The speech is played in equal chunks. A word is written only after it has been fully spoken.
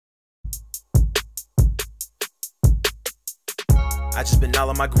I just been all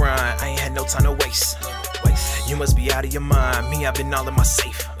on my grind, I ain't had no time to waste. You must be out of your mind, me, I've been all in my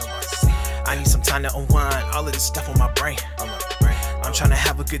safe. I need some time to unwind, all of this stuff on my brain. I'm trying to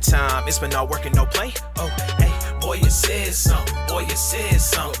have a good time, it's been all work and no play. Oh, hey, boy, you said something, boy, you said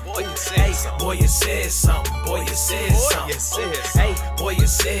something. Boy, you said something, boy, you said something. Boy, you said something, hey, boy, you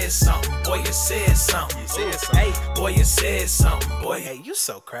said something. Boy, you said something, hey, boy, you said something. Boy, hey, you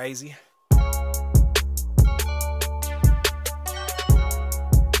so crazy.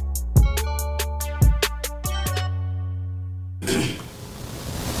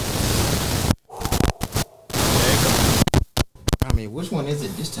 Which one is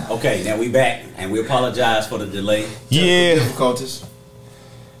it this time? Okay, now we back, and we apologize for the delay. Yeah. Difficulties.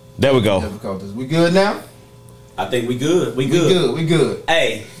 There we go. Difficulties. We good now? I think we good. We good.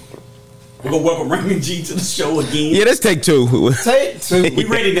 Hey, we're gonna welcome Raymond G to the show again. Yeah, let's take two. Take two. We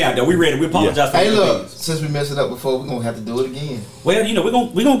ready now, though. We ready. We apologize for the Hey, look, things. since we messed it up before, we're gonna have to do it again. Well, you know, we're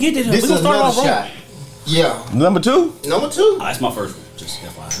gonna get this. This We're is gonna start another off wrong. shot. Yeah. Number two? Number two. Oh, that's my first one. Just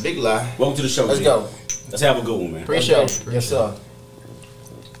FYI. Big lie. Welcome to the show. Let's G. go. Let's have a good one, man. Appreciate it. Yes, sir.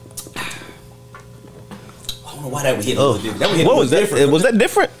 I don't know why that would hit a little different. That would hit What a was little that? different. Was that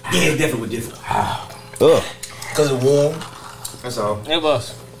different? Yeah, it definitely was different. Ugh. Because it's warm. That's all. It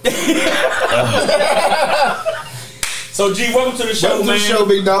was. So, G, welcome to the show, Welcome man. to the show,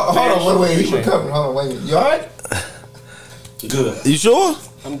 big dog. Man, Hold on, wait. He's man. recovering. Hold on, wait a minute. You all right? Good. You sure?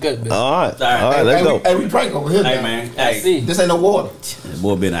 I'm good, man. All right. All right. All right, let's go. Hey, we prank over here Hey, now. man. I Hey, see. This ain't no water. that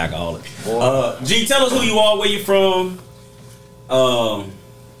boy been alcoholic. G, tell us who you are, where you from. Tell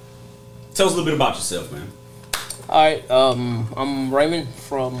us a little bit about yourself, man. All right. I'm Raymond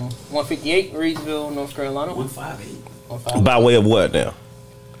from 158 Reedsville, North Carolina. 158. 158. By way of what now?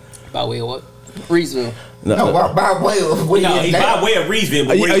 By way of what? Reedsville. No, by way of where No, you he's at by way of Reedsville.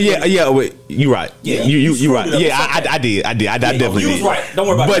 But Yeah. Wait, you right. Yeah. you right. screwed it Yeah, up. I did. I definitely you was did. right. Don't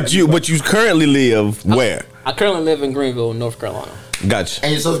worry about that. But you currently live where? I currently live in Greenville, North Carolina. Gotcha.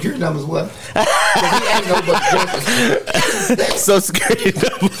 And your social security number is what? 'Cause he ain't nobody. So scared.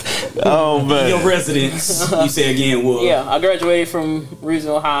 Oh man. Your residence, you say again, was Yeah, I graduated from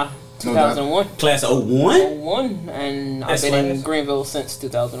Reedsville High 2001. class of 01? 01, and That's I've been in nice. Greenville since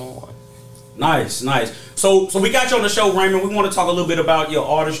 2001. Nice, nice. So we got you on the show, Raymond. We want to talk a little bit about your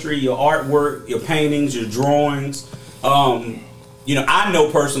artistry, your artwork, your paintings, your drawings. You know, I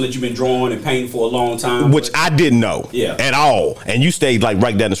know personally that you've been drawing and painting for a long time. Which I didn't know at all. And you stayed like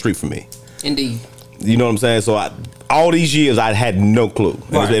right down the street from me. Indeed. You know what I'm saying? So all these years I had no clue.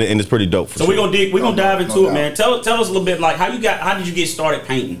 Right. And it's pretty dope. So we're gonna dive into it, man. Tell us a little bit like how did you get started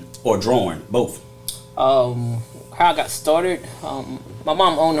painting or drawing? Both. How I got started, my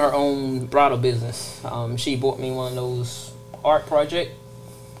mom owned her own bridal business. She bought me one of those art project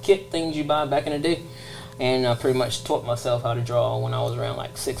kit things you buy back in the day, and I pretty much taught myself how to draw when I was around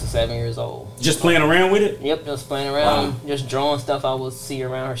like 6 or 7 years old. Just playing around with it? Yep, just playing around, just drawing stuff I would see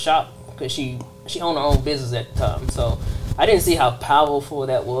around her shop, because she owned her own business at the time. So I didn't see how powerful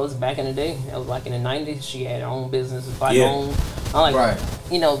that was back in the day. That was like in the 90s. She had her own business, black owned. I'm like,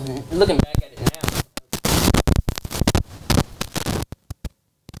 you know, looking back at it now.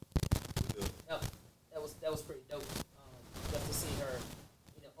 That was pretty dope. Just to see her,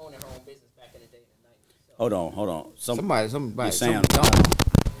 you know, owning her own business back in the day in the 90s. So. Hold on. Somebody. Your sound.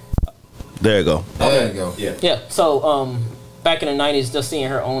 There you go. There you go. Yeah. Yeah. So back in the 90s, just seeing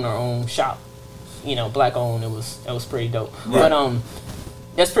her own shop, you know, black owned, it was pretty dope. Right. But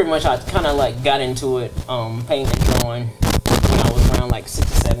that's pretty much how I kind of like got into it, painting and drawing when I was around like 6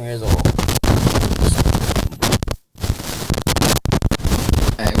 or 7 years old.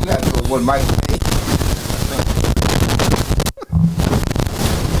 Hey, we got to go with one mic.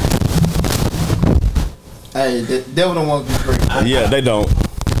 Hey, the devil don't want to be great. Yeah, they don't.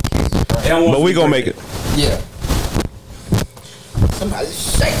 But we gonna make it. Yeah. Somebody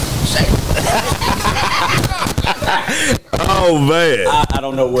shake. Oh man. I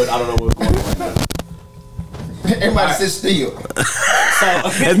don't know what's going on right now. Everybody sit still.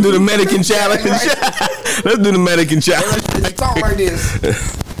 Let's do the mannequin challenge. Let's do the mannequin challenge. It's talk like this.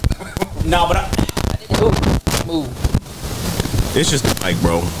 No, but Move. It's just the mic,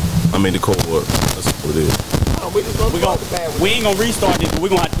 bro. I mean the cord. That's what it is. we ain't gonna restart this, but we're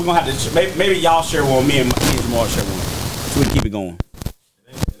gonna have to maybe y'all share one, me and JaMar share one. So we can keep it going.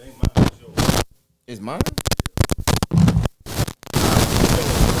 It ain't mine, it's yours. It's mine?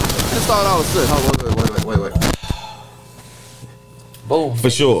 Let's start all the shit. Wait. Boom. For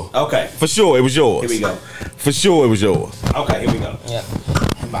sure. Okay. For sure it was yours. Here we go. For sure it was yours. Okay, here we go. Yeah.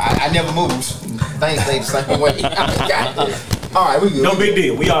 I never moved. Things stay the same way. All right, we good. No big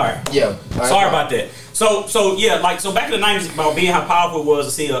deal. We are. Yeah. Sorry about that. So yeah, like so back in the 90s about being how powerful it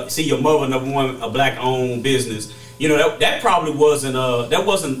was to see your mother number one a black owned business. You know that probably wasn't that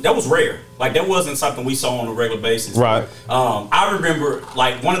was rare. Like that wasn't something we saw on a regular basis. Right. I remember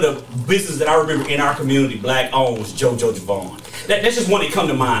like one of the businesses that I remember in our community black owned was JoJo Javon. That's just one that come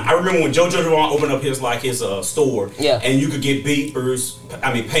to mind. I remember when JoJo Javon opened up his store. Yeah. And you could get beepers,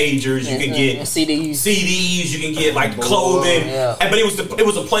 pagers. You could get CDs. You can get like clothing. Yeah. But it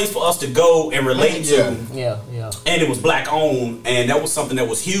was a place for us to go and relate to. Yeah. And it was black owned, and that was something that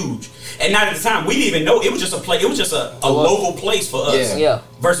was huge. And not at the time we didn't even know it was just a place. It was just a local place for us. Yeah.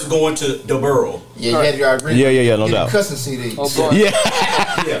 Versus going to the borough. Yeah, you had your agree. Yeah, no doubt. Custom CDs. Oh boy. Yeah.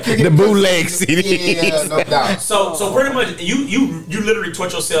 The bootleg CD. Yeah, no doubt. So pretty much you literally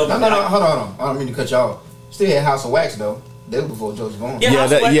taught yourself. No, hold on. I don't mean to cut you off. Still had House of Wax though. That was before George Vaughn. Yeah,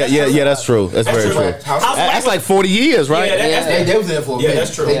 that's true. That's very true. That's like 40 years, right? Yeah, they was there for a minute. Yeah,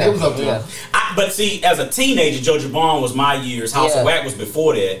 that's true. They was up there. But see, as a teenager, JoJo Bond was my years. House of Wax was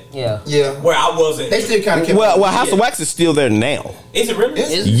before that. Yeah. Where I wasn't. They still kind of kept. Well, House of Wax is still there now. Is it really?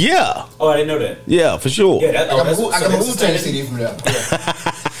 Yeah. Oh, I didn't know that. Yeah, for sure. Yeah, I got my Wu-Tang CD from there.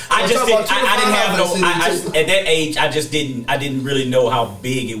 I didn't have no. At that age, I didn't really know how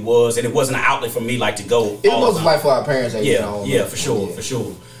big it was, and it wasn't an outlet for me like to go. It was like for our parents. Yeah, for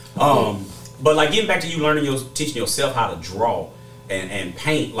sure. But like getting back to you teaching yourself how to draw and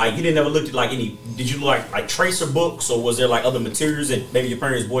paint, like you didn't ever look at like any. Did you like tracer books, or was there like other materials that maybe your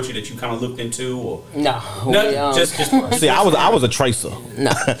parents bought you that you kind of looked into, or no? Just see, I was a tracer.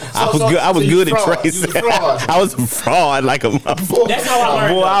 No, I was good at tracing. I was a fraud, like a. That's how I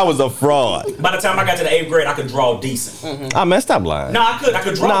learned. Boy, I was a fraud. By the time I got to the 8th grade, I could draw decent. I man, stop lying. No, I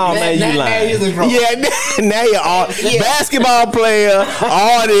could draw. No, man, you lying. Yeah, now you're basketball player,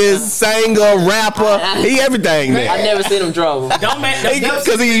 artist, singer, rapper. He everything now. I never seen him draw.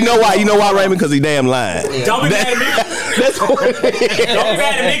 Because you know why, Raymond? Because he damn lying. Yeah. Don't be mad at me. That's what Don't be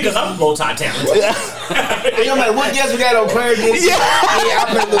mad at me because I'm multi-talented. It don't matter what guess we got on prayer. Yeah, I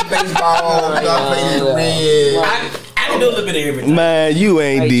played a little baseball. I played red. I can do a little bit of everything. Man, you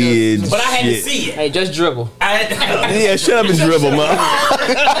ain't did. But I had to see it. Hey, just dribble. Yeah, shut up and dribble, man.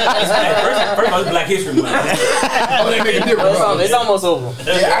 First of all, it's Black History Month. It's almost over.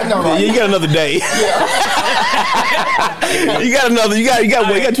 Yeah, I know. Right? You got another day. You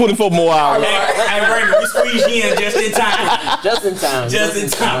got 24 more hours. Hey, Raymond, we squeezed you in just in time. Just in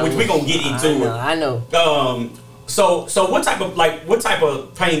time. Which we gonna get into it. I know. So what type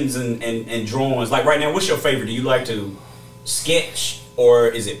of paintings and drawings? Like right now, what's your favorite? Do you like to sketch or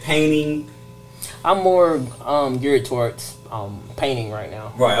is it painting? I'm more geared towards painting right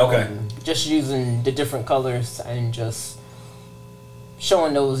now. Right. Okay. Just using the different colors and just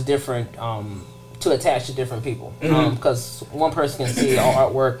showing those different to attach to different people. Because one person can see our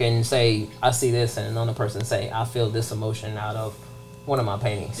artwork and say, "I see this," and another person say, "I feel this emotion out of one of my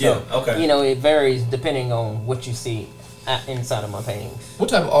paintings." So, you know, it varies depending on what you see inside of my paintings. What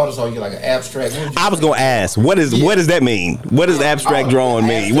type of artist are you? Like an abstract? I was gonna ask, what does that mean? What does abstract drawing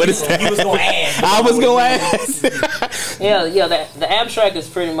mean? What is that? You was gonna ask. I was gonna ask. Yeah. The abstract is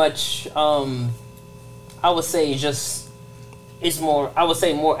pretty much, I would say, it's more. I would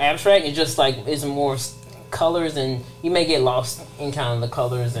say more abstract. It's just like it's more colors, and you may get lost in kind of the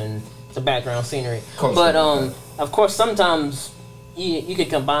colors and the background scenery. But of course, sometimes you could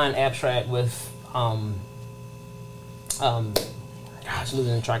combine abstract with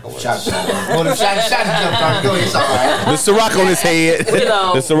losing track of words. Shot jumped on. Go ahead, it's all right. The Ciroc on his head.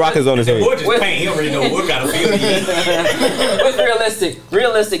 The Ciroc is on his head. Boy just paint. He already know what kind of feel he is. With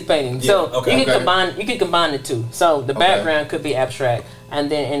realistic painting. So you can combine the two. So the background could be abstract, and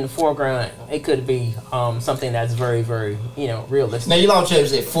then in the foreground it could be something that's very, very realistic. Now you long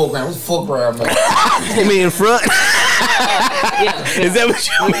say foreground. What's foreground? You mean in front? Is that what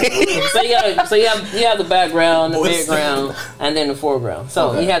you mean? So you have the background, the background, and then the foreground.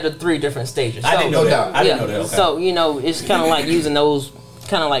 So you have the 3 different stages. I didn't know that. Okay. So it's kind of like using those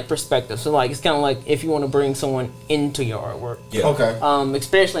kind of like perspectives. So like it's kind of like if you want to bring someone into your artwork. Yeah. Okay.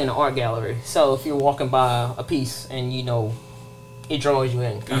 Especially in an art gallery. So if you're walking by a piece and it draws you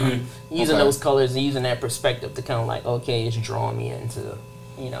in, using those colors and using that perspective to kind of like, okay, it's drawing me into,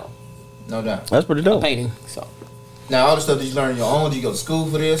 No doubt. That's pretty dope. painting. So now all the stuff that you learn on your own, did you go to school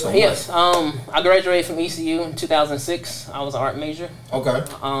for this? Or yes, I graduated from ECU in 2006. I was an art major. Okay.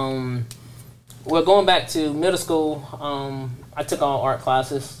 Well, going back to middle school, I took all art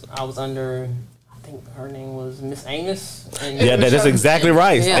classes. I was under, I think her name was Miss Amos. And that's exactly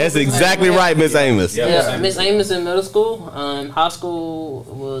right. Yeah. That's exactly right, Miss Amos. Yeah, Miss Amos in middle school. High school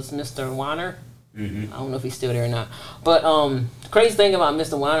was Mr. Weiner. I don't know if he's still there or not. But the crazy thing about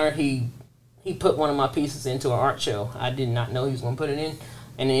Mr. Weiner, he put one of my pieces into an art show. I did not know he was going to put it in,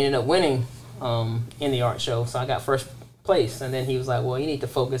 and he ended up winning in the art show. So I got first place, and then he was like, "Well, you need to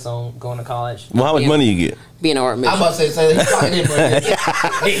focus on going to college." Well, how much money you get? Being an art major. I'm about to say he probably didn't bring it.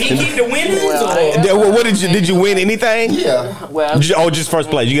 Did he keep the winnings? What did you win anything? Yeah. Well, Just first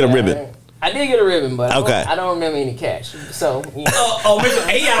place. You get a ribbon. I did get a ribbon, but Okay. I don't remember any cash. So, you know. Mr.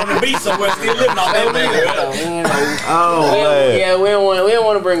 A out on the beach somewhere, still living off that man. Yeah, we don't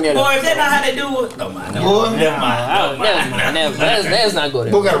want to bring that Boy, up. is that not how they do it? Never mind. That's not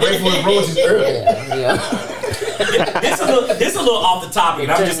good. Boy got ready for his royalties early. Yeah. This a little off the topic.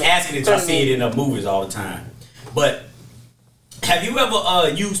 I'm just asking it. I see it in the movies all the time. But have you ever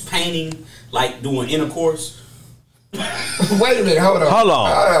used painting like doing intercourse? Wait a minute, hold on.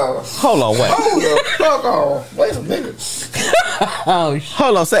 Wait. Hold the fuck on. Wait a minute.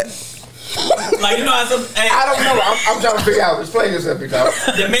 Hold on, say. Like, you know how some... I don't know. I'm trying to figure out. Explain yourself, because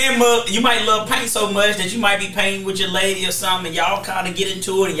The man, you might love paint so much that you might be painting with your lady or something, and y'all kind of get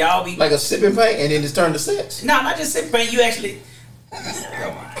into it, and y'all be... like a sipping paint and then just turn to sex. No, not just sip paint. You actually...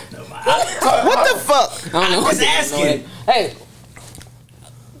 Never mind. What the fuck? I don't know. I'm just asking. Hey.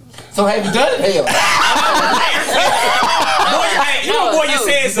 So have you done it? Hell. Boy, you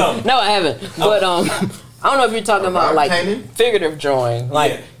said something. No, I haven't. But I don't know if you're talking about like painting? figurative drawing,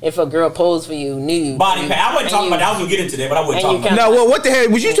 like if a girl posed for you nude. Body paint. I wasn't talking about that. I was gonna get into that, but I wasn't talking about that. No, what the hell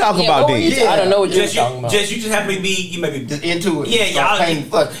was you talking about then? I don't know what you're talking about. You just happen to be, you may be Just into it. Yeah, y'all. Painting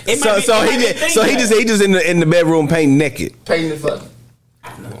fuck. It might be- He just in the bedroom painting naked. Painting fuck.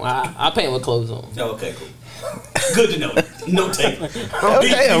 Well, I paint with clothes on. Okay, cool. Good to know. No take. What the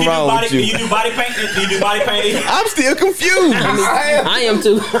hell wrong with Do you? you do body painting? Do you do body painting? I'm still confused. I am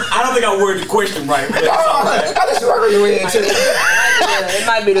too. I don't think I worded the question right. But that's all right. I just rock your head too. It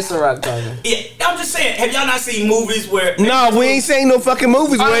might be the Ciroc talking. Yeah, I'm just saying. Have y'all not seen movies where? No, we ain't seen no fucking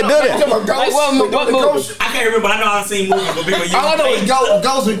movies where it do that. Like, what movie? I can't remember. But I know I've seen movies where people use All I know is paint.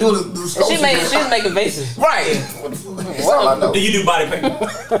 ghosts would do the She's making faces. right. That's all I know. Do you do body painting?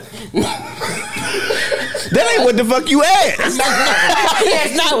 That ain't what the fuck you asked. Yeah,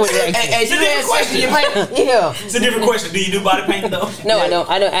 it's not what it And It's a different question. Yeah. It's a different question. Do you do body painting though? No, I don't.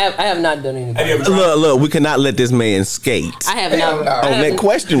 I have not done anything. Have you ever tried? Look, we cannot let this man skate. I have not. On that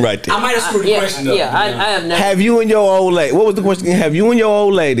question right there. I might have screwed the question up. Yeah, I have never. Have you and your old lady? What was the question? Have you and your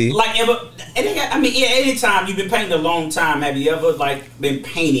old lady? Like ever? I mean, yeah. Anytime you've been painting a long time, have you ever like been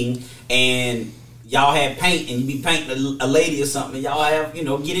painting and y'all have paint and you be painting a lady or something? And y'all have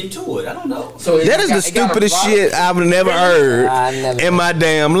get into it. I don't know. So That is the stupidest shit I've never heard in my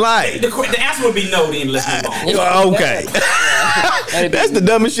damn life. The answer would be no. Then let's move on. Okay, that's the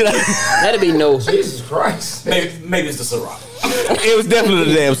dumbest shit. That'd be no. Jesus Christ. Maybe it's the Ciroc. It was definitely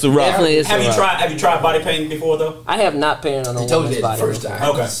the damn Ciroc. Definitely is. Have you tried body painting before though? I have not painted on a I told you woman's that the body. first time.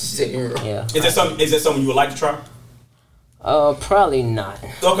 Okay. Yeah. Is that something you would like to try? Probably not.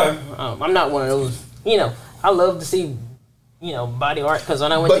 Okay. I'm not one of those. I love to see, body art because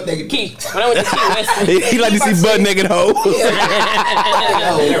when I went to Key West, He like to see butt naked hoes.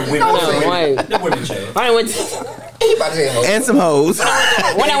 They're women. wait. They're women, Chad. When I went And some hoes.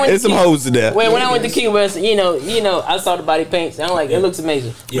 And some hoes to death. when I went to Key West, I saw the body paints. And I'm like, it looks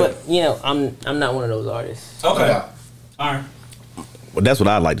amazing. Yeah. But I'm not one of those artists. Okay. Yeah. All right. Well, that's what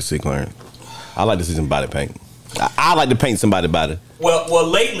I like to see, Clarence. I like to see some body paint. I like to paint somebody's body. Well,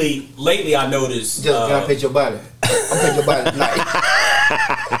 lately I noticed. Just can I paint your body? I'm paint your body tonight.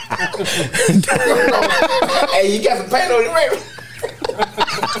 Hey, you got some paint on your record?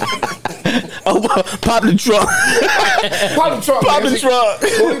 Oh, pop the trunk. Pop the trunk. Pop man. the trunk.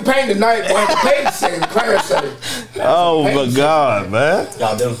 When we paint tonight, boy, the paint second, Clarence said it. Oh my God, man.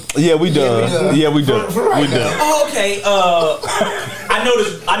 Y'all done? Yeah, we done. Yeah, we done. We done. Oh, okay.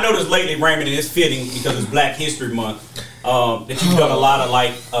 I noticed lately, Raymond, and it's fitting because it's Black History Month, that you've done a lot of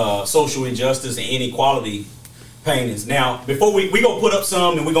like social injustice and inequality paintings. Now, before we gonna put up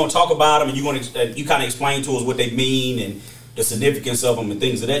some and we're gonna talk about them, and you kind of explain to us what they mean and the significance of them and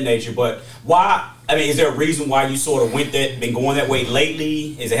things of that nature. But why? I mean, is there a reason why you sort of been going that way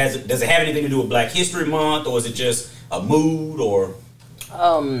lately? Does it have anything to do with Black History Month, or is it just a mood, or?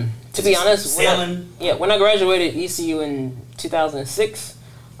 To be honest, selling? When I graduated ECU in 2006,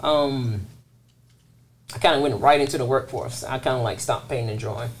 I kind of went right into the workforce. I kind of like stopped painting and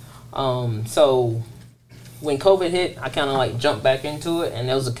drawing. So when COVID hit, I kind of like jumped back into it, and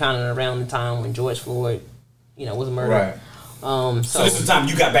that was kind of around the time when George Floyd, was murdered. Right. So this is the time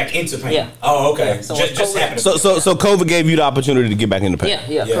you got back into painting. Yeah. Oh, okay. Yeah, so just happened. So COVID gave you the opportunity to get back into paint.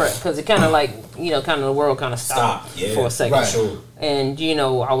 Yeah, correct. Because it kind of like, kind of the world kind of stopped yeah, for a second. Right. Sure. And,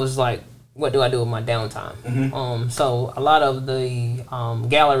 I was like, what do I do with my downtime? So a lot of the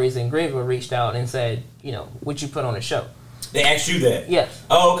galleries in Greenville reached out and said, you know, would you put on a show? They asked you that? Yes.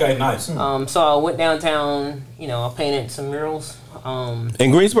 Oh, okay, nice. So I went downtown, you know, I painted some murals.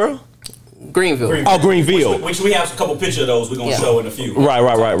 In Greensboro? Greenville. Oh, Greenville. Which we have a couple pictures of those we're going to show in a few.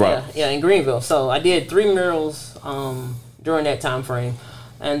 Right. Yeah, in Greenville. So I did 3 murals during that time frame.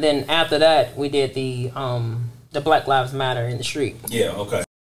 And then after that, we did the Black Lives Matter in the street. Yeah, okay.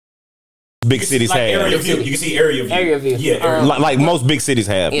 Big cities like have. Area view. You can see area view. Area view. Yeah, like most big cities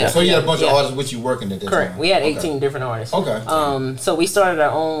have. Yeah. So you had a bunch of artists with you working at this Correct. time? We had 18 different artists. Okay. So we started our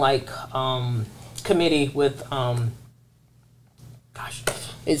own like committee with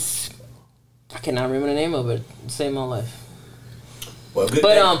it's I cannot remember the name of it. Saved my life. Well, good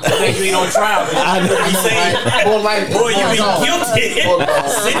thing you ain't on trial. Boy, you be guilty.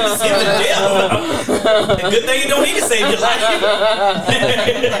 Sentence him to jail. Good thing you don't need to save your life.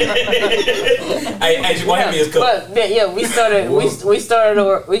 Hey, what happened is cool. But yeah, we started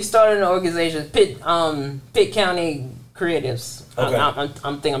an organization, Pitt County Creatives. Okay. I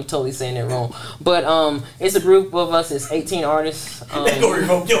think I'm totally saying it wrong, but it's a group of us. It's 18 artists.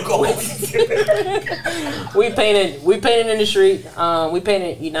 We painted in the street. We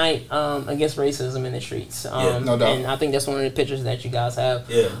painted Unite Against Racism in the streets. No doubt. And I think that's one of the pictures that you guys have.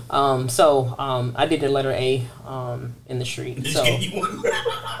 Yeah. So I did the letter A in the street. So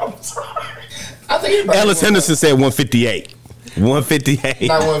I'm sorry. I think Ellis Henderson said 158. 158.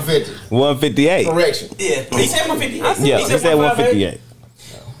 Not 150. 158. Correction. Yeah. He said 158. Yeah, he said 158.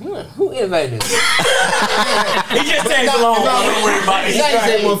 who invited this? He just tagged along. Don't worry about it. He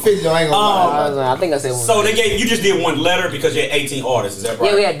said 150. I ain't gonna lie. I think I said 150. So they gave you just did one letter because you had 18 artists. Is that right?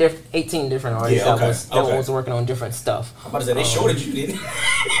 Yeah, we had 18 different artists Yeah, okay, that was working on different stuff. I'm about to say they shorted you, didn't they?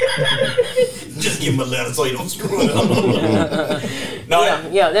 Just give him a letter so you don't screw it up.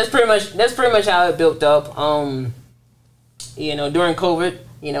 Yeah, that's pretty much how it built up. You know, during COVID,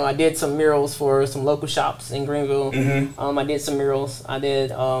 you know, I did some murals for some local shops in Greenville. I did some murals. I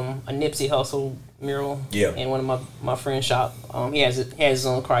did a Nipsey Hussle mural in one of my friend's shop. He has his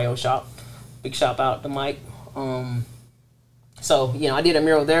own cryo shop. Big shop out the mic. So, you know, I did a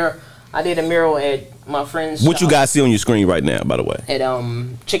mural there. I did a mural at my friend's What shop you guys see on your screen right now, by the way? at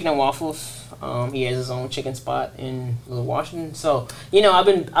Chicken and Waffles. He has his own chicken spot in Little Washington. So, you know, I've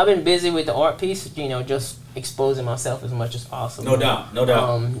been busy with the art piece, you know, just exposing myself as much as possible. No doubt.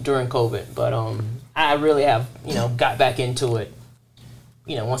 During COVID. But I really have, you know, got back into it,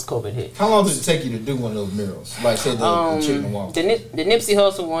 you know, once COVID hit. How long does it take you to do one of those murals? Like, say, the chicken and waffles. The Nipsey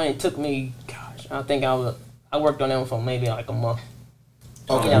Hussle one, it took me, gosh, I think I worked on them for maybe like a month.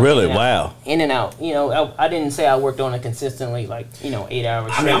 Okay. You know, Really? Wow. In and out. You know, I didn't say I worked on it consistently, like, you know, 8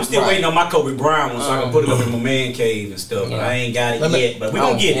 hours. I mean, I'm still waiting on my Kobe Bryant one so I can put it up in my man cave and stuff. But I ain't got it yet. But we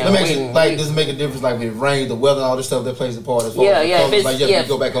gonna get it. Does it make a difference, like, with it rain, the weather, all this stuff that plays a part as far Yeah, as yeah. colors, like, you have to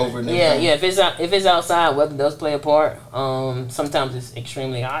go back over it and everything? Yeah. If it's outside, weather does play a part. Sometimes it's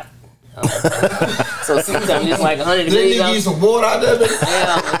extremely hot. So sometimes it's like 100 degrees. Didn't you give you some water out there?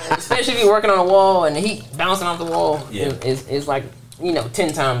 Yeah, especially if you're working on a wall and the heat bouncing off the wall. Yeah. It's like, you know,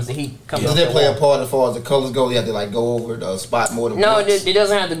 10 times the heat comes off Does that the play wall. a part as far as the colors go? You have to, like, go over the spot more than No, once? it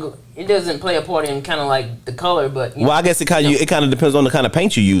doesn't have to go. It doesn't play a part in kind of like the color, but Well, I guess it kind of depends on the kind of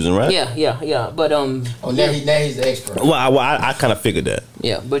paint you're using, right? yeah. But Oh, now he's the expert. Well, I kind of figured that.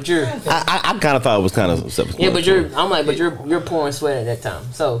 yeah, but you're I kind of thought it was kind of self-explanatory. but you're pouring sweat at that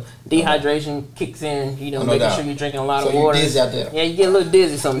time, so dehydration kicks in. You know, No making doubt. sure you're drinking a lot So of you water. dizzy out there. Yeah, you get a little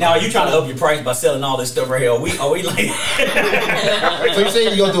dizzy sometimes. Now, are you trying to up your price by selling all this stuff right here? Are we like? So you say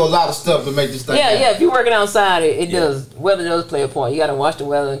you're going to do a lot of stuff to make this thing happen. Yeah. If you're working outside, it does. Weather does play a part. You got to watch the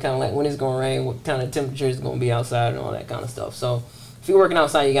weather and kind of like when it's going to rain, what kind of temperature is going to be outside, and all that kind of stuff. So if you're working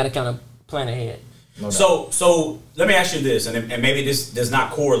outside, you got to kind of plan ahead. So let me ask you this, and maybe this does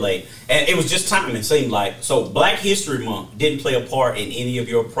not correlate. And it was just timing. It seemed like so. Black History Month didn't play a part in any of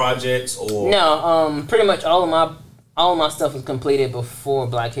your projects, or No. Pretty much all of my stuff was completed before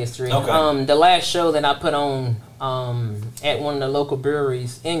Black History. Okay. The last show that I put on at one of the local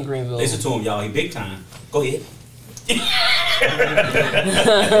breweries in Greenville. Listen to him, y'all. He big time. Go ahead.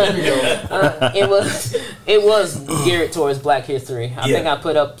 It was geared towards Black History. I think I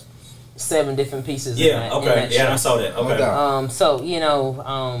put up 7 different pieces. Yeah. in Okay. that Yeah, show. I saw that. Okay. So you know,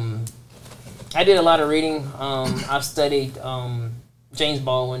 I did a lot of reading. I studied James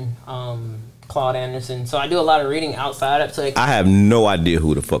Baldwin, Claude Anderson. So I do a lot of reading outside of. So I have no idea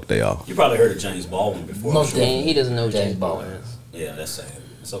who the fuck they are. You probably heard of James Baldwin before. Most definitely. he doesn't know James Baldwin is. Yeah, that's sad.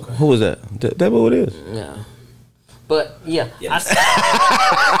 It's okay. Who is that? That what it is? Yeah. But yeah,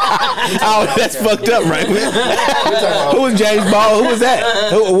 oh, that's fucked up, right? Who was James Ball? Who was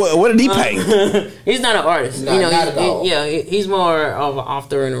that? What did he paint? He's not an artist. No, not at all. He's more of an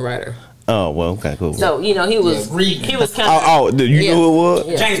author and a writer. Oh well, okay, cool. So he was kind of. You know who it was?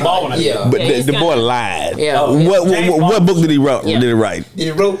 Yeah. James Baldwin. But the boy lied. Yeah. What book did he wrote? Did he write? Did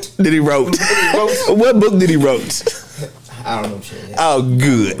he wrote? What book did he wrote? I don't know shit. Oh,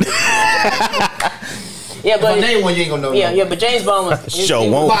 good. Yeah, but if I name one, you ain't gonna know. Yeah, but James Baldwin. Sure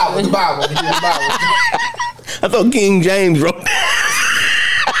won't. The Bible. I thought King James wrote.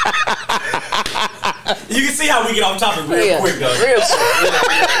 You can see how we get off topic real quick, though. Real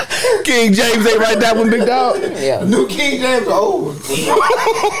quick. King James ain't write that one, big dog. Yeah. New King James. Oh.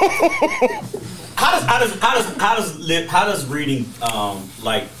 How does reading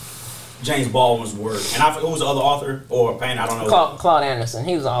like James Baldwin's work, and who was the other author or painter? I don't know. Claude Anderson.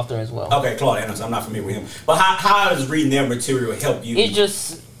 He was an author as well. Okay, Claude Anderson. I'm not familiar with him. But how does reading their material help you? It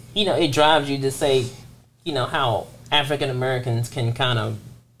just, it drives you to say, how African Americans can kind of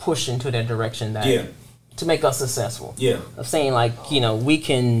push into that direction to make us successful. Yeah. Of saying like, we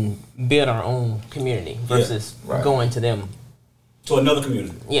can build our own community versus going to them. To another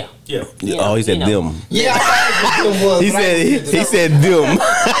community. Yeah. Yeah. Oh, he said them. Yeah, I he said them.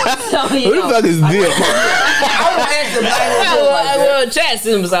 So, Who the fuck is them? I would ask the black well, chat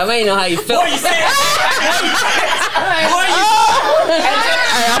systems. I may know how you felt. What you said?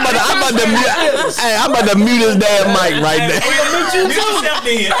 I'm about to mute his damn mic right there. Mute yourself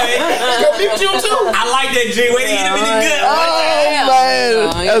then. Mute you too. I like that, G. Wait till you know anything good. Oh,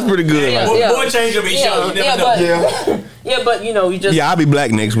 man. That's pretty good. Boy, change up his show. You never know. Yeah, but you just. Yeah, I'll be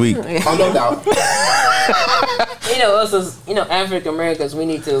black next week. Oh, no doubt. Us as African Americans, we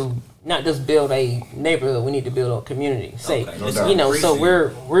need to not just build a neighborhood. We need to build a community. Say, so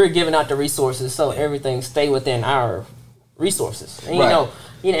we're giving out the resources, so everything stay within our resources. And,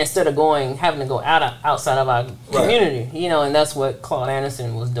 instead of having to go outside of our community, and that's what Claude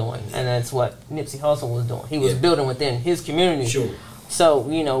Anderson was doing, and that's what Nipsey Hussle was doing. He was building within his community. Sure. So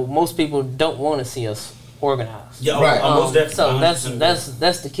most people don't want to see us organized. Yeah, most definitely. So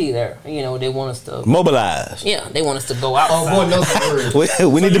that's the key there. They want us to mobilize. Yeah, they want us to go out. Oh boy, no.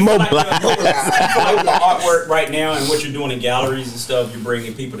 we need to mobilize. Like the artwork right now and what you're doing in galleries and stuff, you're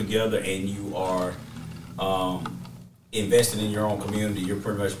bringing people together and you are investing in your own community. You're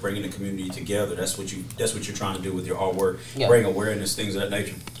pretty much bringing the community together. That's what you're trying to do with your artwork. Yeah. Bring awareness, things of that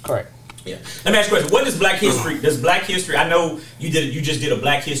nature. Correct. Yeah. Let me ask you a question. What is Black History? Does Black History? I know you just did a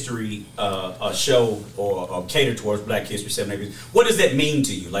Black History a show or cater towards Black History 7 Acres. What does that mean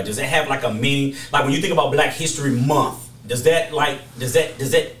to you? Like, does it have like a meaning? Like when you think about Black History Month, does that mean?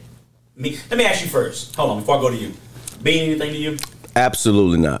 Let me ask you first. Hold on, before I go to you. Mean anything to you?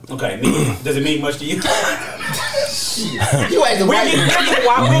 Absolutely not. Okay. Does it mean much to you? You ain't the right.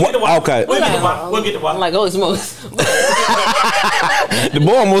 We'll get to why. Okay. We'll get to why. I'm like, oh, it's most. The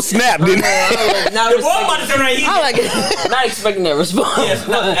boy almost snapped, didn't he? The boy about to turn around. Not expecting that response. Yes,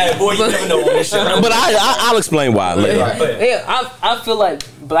 hey, boy, you never know on this show. But I'll explain why later. Yeah, I feel like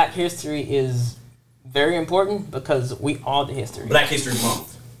Black history is very important because we all the history. Black History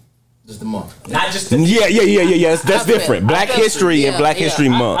Month. Just the month. Not just the Yeah. That's different. Black History and Black History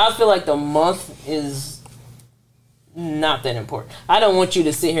Month. I feel like the month is not that important. I don't want you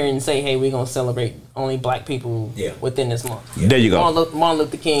to sit here and say, hey, we're going to celebrate only black people within this month. Yeah. There you go. Martin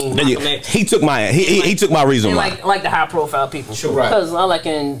Luther King. He took my reason why. Like the high profile people. Sure. Because like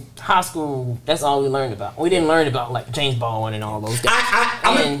in high school, that's all we learned about. We didn't learn about like James Baldwin and all those guys.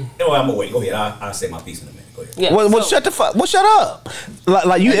 I'm gonna wait. Go ahead. I'll say my piece in a minute. Go ahead. Yeah, well, shut the fuck. Well, shut up.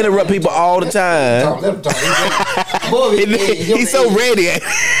 Like you interrupt people all the time. Let him talk. He's so ready.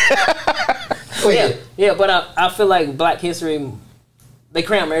 Yeah, but I feel like Black History, they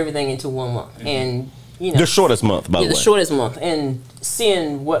cram everything into 1 month, and the shortest month, by the way. The shortest month, and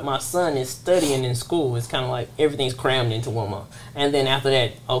seeing what my son is studying in school is kind of like everything's crammed into 1 month, and then after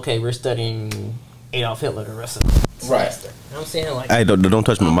that, okay, we're studying Adolf Hitler the rest of the semester. You know what I'm saying? Like, hey, don't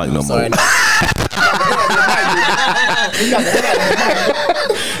touch my mic no more.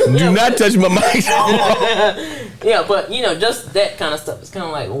 Do not touch my mic. Yeah, but just that kind of stuff. It's kind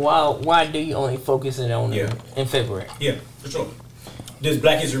of like, why do you only focus it on in February? Yeah, for sure. Does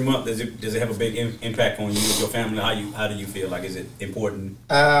Black History Month does it have a big impact on you and your family? How do you feel? Like, is it important?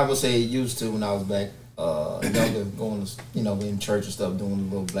 I would say it used to when I was back younger, going to in church and stuff, doing the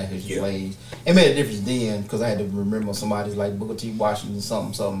little Black History plays. It made a difference then because I had to remember somebody's like Booker T. Washington,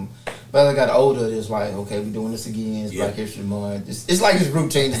 something. But as I got older, it's like, okay, we're doing this again. It's Black History Month. It's like this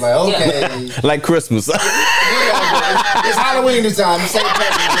routine. It's like, okay. Like Christmas. It's Halloween this time.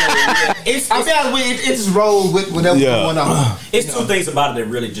 It's I'll be honest with you, it just rolls with whatever's going on. It's two things about it that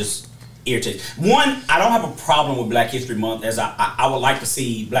really just irritate. One, I don't have a problem with Black History Month, as I would like to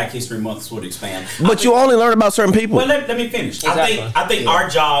see Black History Month sort of expand. But you only learn about certain people. Well, let me finish. Exactly. I think our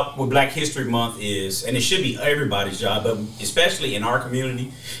job with Black History Month is, and it should be everybody's job, but especially in our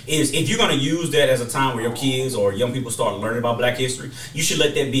community, is if you're going to use that as a time where your kids or young people start learning about Black history, you should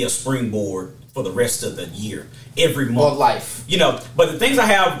let that be a springboard for the rest of the year, every month. Or life. You know, but the things I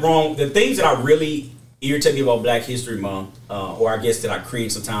have wrong, the things that I really irritate me about Black History Month, or I guess that I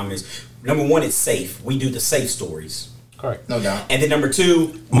create sometimes is, number one, it's safe. We do the safe stories. Correct. No doubt. And then number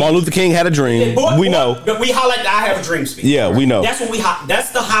two, Martin Luther King had a dream. We know. But we highlight the I Have a Dream speech. Yeah, we know. That's what that's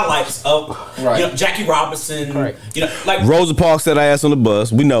the highlights of you know, Jackie Robinson. Correct. You know, like Rosa Parks said ass on the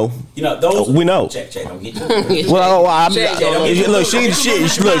bus. We know. you know those. We know. Check, don't get you. Well, look, she ain't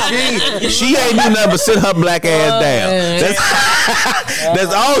do nothing but sit her black ass down.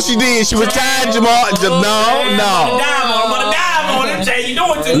 That's all she did. She was tired, JaMar. No. I'm gonna dive on him, Jay. You know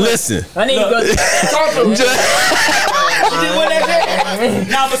what to do. Listen. I need to go.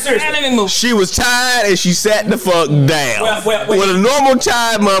 No, but seriously. Let me move. She was tired and she sat the fuck down. Well, what a normal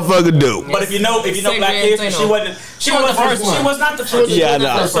tired motherfucker do. But if you know Black history, she was not the first. Yeah, I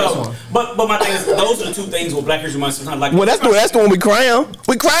know. So, but my thing is, those are the two things with Black History Month. Sometimes, like, Well, that's the one we crowned.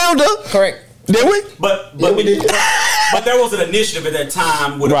 We crowned her. Correct. Did we? But there was an initiative at that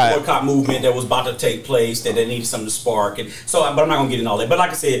time with a boycott movement that was about to take place that they needed something to spark, and so. But I'm not gonna get in all that. But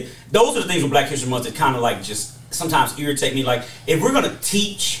like I said, those are the things with Black History Month that kind of like just sometimes irritate me. Like, if we're gonna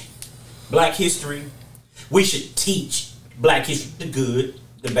teach Black history, we should teach Black history, the good,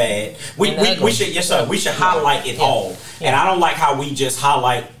 the bad. We should, yes sir, we should highlight it all. And I don't like how we just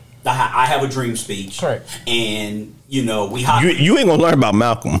highlight the I Have a Dream speech. Correct. And you know, we highlight. You ain't gonna learn about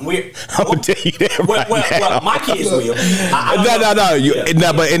Malcolm. I'm gonna tell you that right now. Well, my kids will.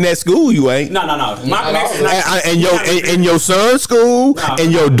 No. But in that school, you ain't. No. Malcolm X is not. And your son's school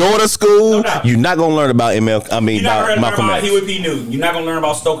and your daughter's school, you're not gonna learn about You're not gonna learn Malcolm about X. Huey P. Newton. You're not gonna learn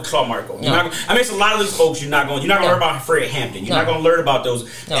about Stokely Carmichael. It's a lot of these folks you're not gonna learn about Fred Hampton. You're not gonna learn about those.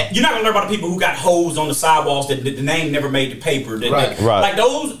 You're not gonna learn about the people who got holes on the sidewalks that the name never made the paper. Like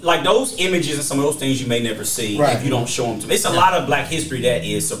those images and some of those things you may never see if you don't show them to me. It's a lot of Black history that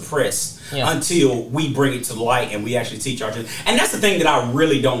is suppressed until we bring it to light and we actually teach our children. And that's the thing that I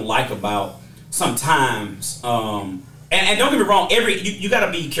really don't like about sometimes. And don't get me wrong, you got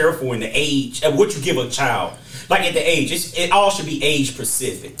to be careful in the age of what you give a child. Like at the age, it all should be age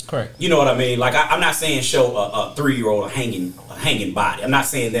specific. Correct. You know what I mean? Like I'm not saying show a 3-year-old a hanging body. I'm not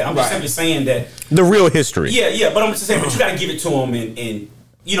saying that. I'm just simply saying that the real history. Yeah. But I'm just saying, but you got to give it to them and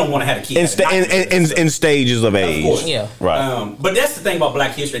you don't want to have a kid in stages of age. Of course. Yeah. Right. But that's the thing about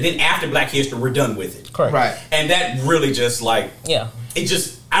Black history. Then after Black history, we're done with it. Correct. Right. And that really just like it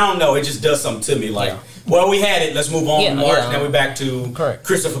just I don't know. It just does something to me. Like, well, we had it. Let's move on. March. Now we're back to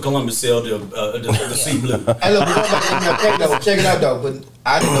Christopher Columbus sailed the sea blue. Hey, look, check it out though. But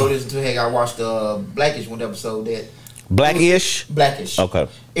I didn't know this until I watched the Blackish one episode that. Blackish. Okay.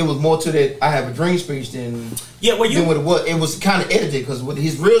 It was more to that I Have a Dream speech than than what it was. It was kind of edited because with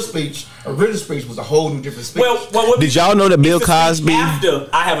his original speech was a whole new different speech. Well did y'all know that Bill Cosby after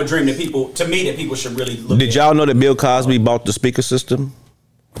I Have a Dream that people should really look. Did y'all know that Bill Cosby bought the speaker system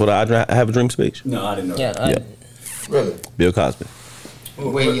for the I Have a Dream speech? No, I didn't know. Yeah. Really? Bill Cosby.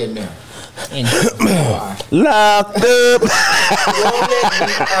 Where you at now? Locked up.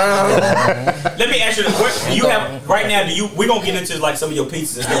 Let me ask you this: what do you have right now? We're gonna get into like some of your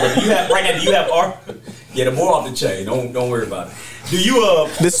pieces and stuff. But do you have art? Yeah, the more off the chain. Don't worry about it. Do you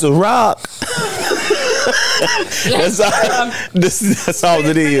This is a rock. That's all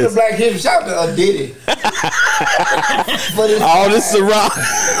it is. Black history, shout out to Diddy. All this is a rock.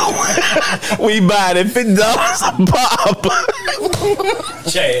 We buy it at $50 a pop.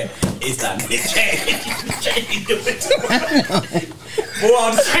 Chad, it's not me. Chad, you do it too much. More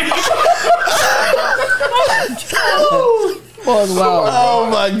on the chain. Oh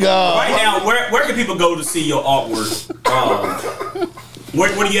my God! Right now, where can people go to see your artwork? Where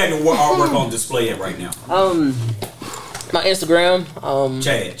do you have your artwork on display at right now? My Instagram.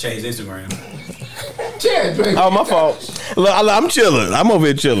 Chad's Instagram. Chad, oh, my fault. Look, I'm chilling. I'm over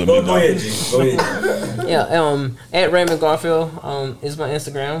here chilling. Go ahead, G. Go ahead. Yeah. At Raymond Garfield is my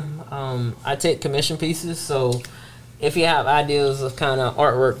Instagram. I take commission pieces, so if you have ideas of kind of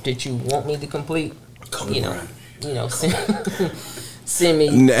artwork that you want me to complete, send me.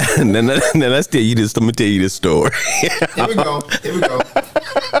 Now let's tell you this. Let me tell you this story. Here we go.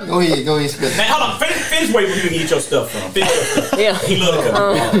 Go ahead. Man, hold on. Finish where you can get your stuff from. Finish your stuff. Yeah. He love to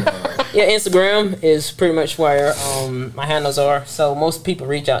come. Yeah, Instagram is pretty much where my handles are. So most people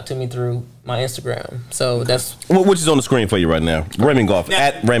reach out to me through my Instagram. So that's which is on the screen for you right now. Raymond Garfield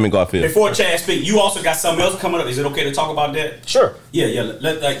at Raymond Garfield. Before Chad speak, you also got something else coming up. Is it okay to talk about that? Sure. Yeah.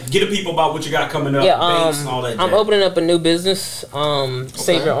 Let get the people about what you got coming up. Yeah, and all that. I'm opening up a new business.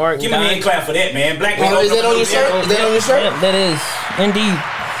 Savior Art. Give me a hand clap for that, man. Black man. Is that on your shirt? Is that on your shirt? Yeah, that is indeed.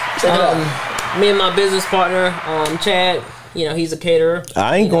 Check it out. Me and my business partner, Chad. You know, he's a caterer.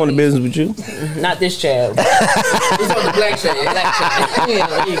 I ain't going to business with you. Not this Chad. He's on the black Chad. Yeah,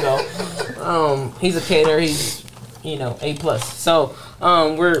 there you go. He's a caterer. He's, A+. So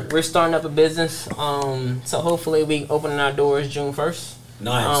we're starting up a business. So hopefully we opening our doors June 1st.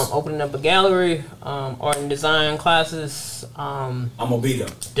 Nice. Opening up a gallery, art and design classes. I'm gonna be there.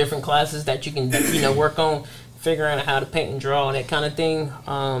 Different classes that you can work on. Figuring out how to paint and draw and that kind of thing.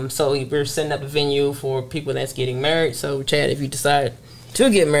 So we're setting up a venue for people that's getting married. So Chad, if you decide to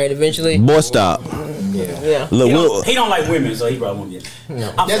get married eventually, boy, stop. Yeah. Look, he don't like women, so he probably won't get.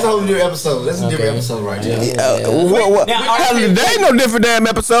 No. That's a whole new episode. That's a different episode right there. They ain't no different damn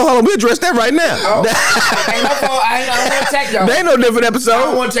episode. Hold on, we address that right now. Ain't no fault. I don't want to attack y'all. They ain't no different episode. I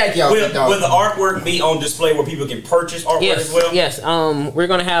don't want to attack y'all. Will the artwork be on display where people can purchase artwork as well? Yes.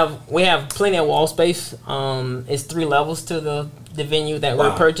 We have plenty of wall space. It's 3 levels to the venue that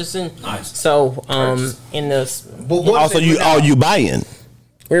we're purchasing. Nice. So in the also you buying?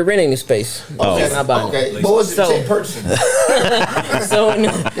 We're renting the space. Okay. Not buying. Okay. But what's it purchasing? So in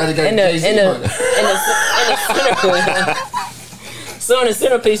the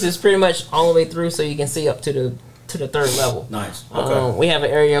centerpiece is pretty much all the way through, so you can see up to the 3rd level. Nice. Okay. We have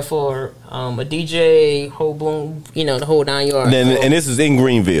an area for a DJ, whole bloom, the whole 9 yards. And this is in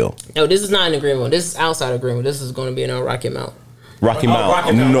Greenville. No, this is not in Greenville. This is outside of Greenville. This is going to be in Rocky Mount. Rocky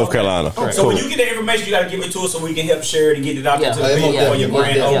Mount, North Carolina. So when you get the information, you got to give it to us so we can help share it and get it out there to the people for your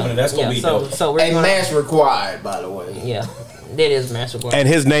grand opening. That's going to be dope. So we're mask required, by the way. Yeah. That is master required. And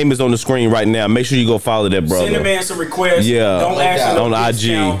his name is on the screen right now. Make sure you go follow that brother. Send the man some requests. Yeah. Don't ask him on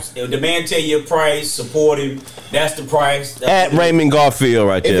IG. If the man tell you a price, support him. That's the price. At Raymond Garfield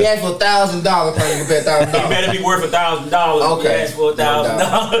right there. If you ask for $1,000, probably you pay $1,000. It better be worth $1,000. Okay. If you ask for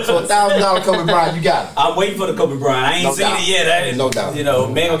 $1,000. So $1,000 Kobe Bryant, you got it. I'm waiting for the Kobe Bryant. I ain't seen it yet. No doubt. Man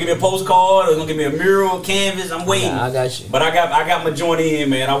gonna give me a postcard or gonna give me a mural, canvas. I'm waiting. I got you. But I got my joint in,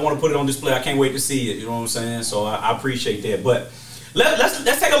 man. I want to put it on display. I can't wait to see it. You know what I'm saying? So I appreciate that. But let's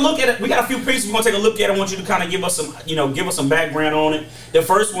take a look at it. We got a few pieces we're gonna take a look at. I want you to kind of give us some background on it. The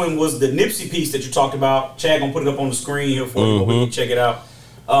first one was the Nipsey piece that you talked about. Chad gonna put it up on the screen here for you, but we can check it out.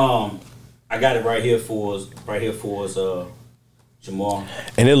 I got it right here for us, JaMar.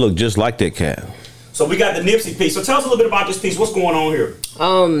 And it looked just like that cat. So we got the Nipsey piece. So tell us a little bit about this piece. What's going on here?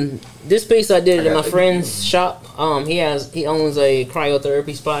 This piece I did it in my friend's shop. He owns a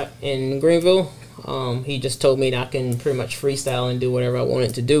cryotherapy spot in Greenville. He just told me that I can pretty much freestyle and do whatever I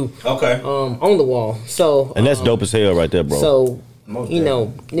wanted to do. Okay. On the wall. So and that's dope as hell right there, bro. So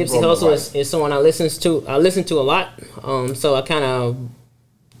Nipsey Hussle is someone I listen to a lot. So I kind of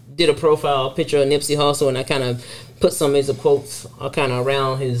did a profile picture of Nipsey Hussle and I kind of put some of his quotes kind of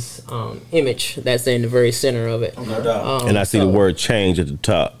around his image that's in the very center of it. And I see the word change at the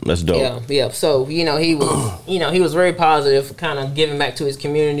top. That's dope. Yeah. So he was he was very positive, kind of giving back to his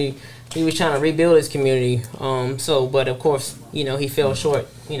community. He was trying to rebuild his community. But of course, he fell short.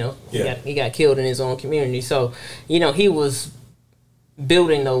 He got killed in his own community. So, he was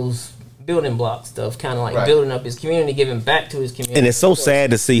building those building block stuff, kind of like building up his community, giving back to his community. And it's so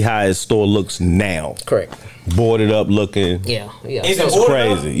sad to see how his store looks now. Correct. Boarded up looking. Yeah. It's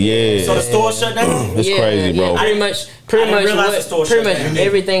crazy. Yeah. So the store shut down? It's crazy, bro. Pretty much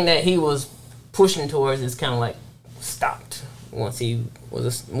everything that he was pushing towards is kind of like stopped once he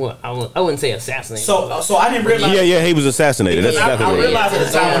was I wouldn't say assassinated. So I didn't realize. Yeah, he was assassinated. That's exactly I realized at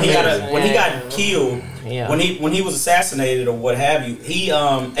the time when he got killed. Yeah. When he was assassinated or what have you, he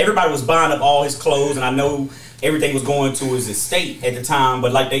everybody was buying up all his clothes, and I know everything was going to his estate at the time.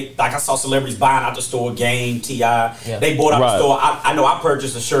 But like I saw celebrities buying out the store, Game, T.I. They bought out the store. I know I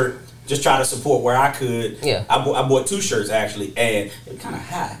purchased a shirt. Just try to support where I could. Yeah, I bought 2 shirts actually, and it was kind of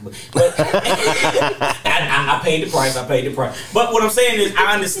high, but I paid the price. But what I'm saying is,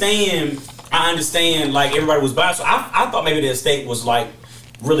 I understand. Like everybody was buying, so I thought maybe the estate was like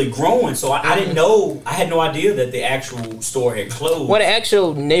really growing. So I didn't know. I had no idea that the actual store had closed. What the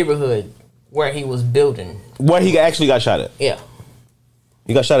actual neighborhood where he was building? Where he actually got shot at? Yeah.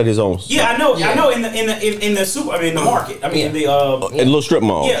 He got shot at his own. Yeah, I know. Yeah. I know. In the market. I mean, the little strip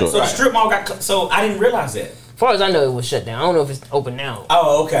mall. Yeah. So the strip mall got. So I didn't realize that. far as I know, it was shut down. I don't know if it's open now.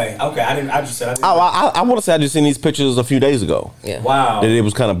 Oh, okay. I just said. I want to say I just seen these pictures a few days ago. Yeah. Wow. That it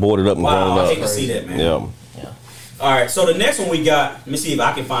was kind of boarded up and grown up. I hate to see that, man. Yeah. All right. So the next one we got. Let me see if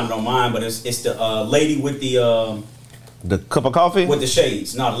I can find it on mine. But it's the lady with the cup of coffee with the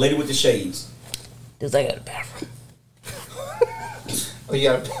shades. No, the lady with the shades. Does I got a bathroom? Oh, you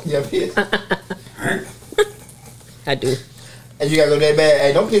got piss? I do. And you gotta go that bad.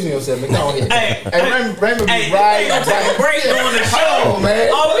 Hey, don't piss me yourself, man. Come on here. Hey, Raymond be hey, right. gonna take a break during the show, Oh, man.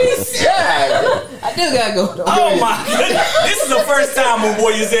 Oh, we Yeah. I do gotta go. Oh my goodness. This is the first time when Boy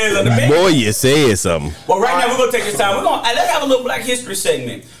You Said on the bench. Boy, you said something. Well, right now we're gonna take this time. Let's have a little Black History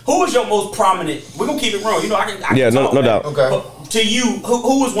segment. Who was your most prominent? We're gonna keep it real. You know, I can talk, no doubt. Okay. But to you,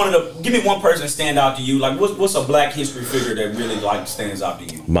 who was one of the? Give me one person that stand out to you. Like, what's a Black History figure that really like stands out to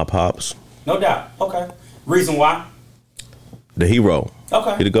you? My pops. No doubt. Okay. Reason why? The hero.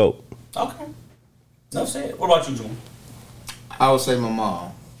 Okay. He the GOAT. Okay. No said. What about you, June? I would say my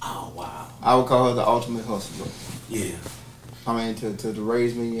mom. Oh wow. I would call her the ultimate hustler. Yeah. I mean, to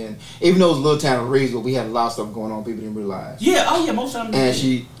raise me, and even though it was a little town of Reedsville, we had a lot of stuff going on people didn't realize. Yeah. Oh yeah. Most of them. And I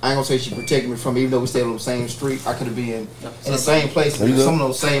ain't gonna say she protected me from it, even though we stayed on the same street. I could have been in the same place as some of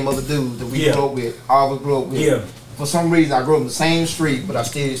those same other dudes that we grew up with, all of us grew up with. Yeah. For some reason, I grew up in the same street, but I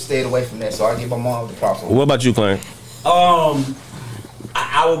still stayed away from that. So I give my mom the props. What about you, Clarence?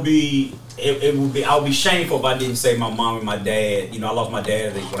 I would be. I would be shameful if I didn't say my mom and my dad. You know, I lost my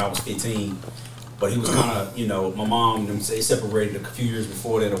dad when I was 15, but he was kind of, you know, my mom. They separated a few years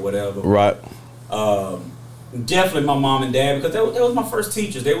before that or whatever. Right. Definitely my mom and dad, because they was my first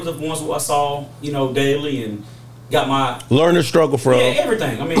teachers. They was the ones who I saw, you know, daily and got my learn to struggle from. Yeah,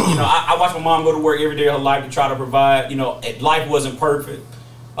 everything. I mean, you know, I watched my mom go to work every day of her life to try to provide. You know, life wasn't perfect.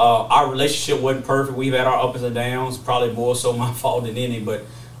 Our relationship wasn't perfect. We've had our ups and downs. Probably more so my fault than any. But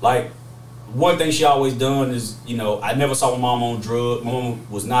like, one thing she always done is, you know, I never saw my mom on drugs. My mom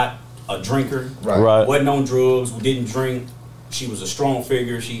was not a drinker. Right. Wasn't on drugs. We didn't drink. She was a strong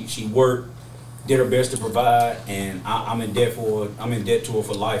figure. She worked, did her best to provide, and I'm in debt to her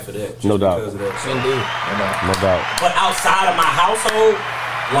for life for that. No doubt. Because of that. So, No doubt. but outside of my household,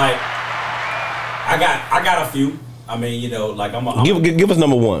 like, I got a few. I mean, you know, like Give us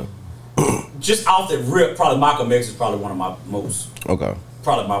number one. Just off the rip, probably Malcolm X is probably one of my most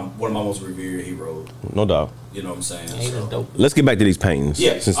one of my most revered heroes. No doubt. You know what I'm saying? He was dope. Let's get back to these paintings.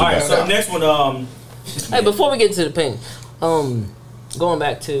 Yeah. All right. So the next one, Hey, before we get to the painting, going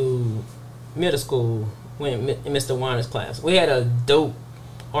back to middle school when Mr. Weiner's class, we had a dope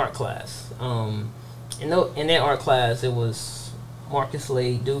art class. In that art class, it was Marcus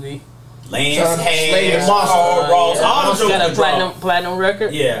Slade, Doobie. Lance Hayes, Ross, all the got a platinum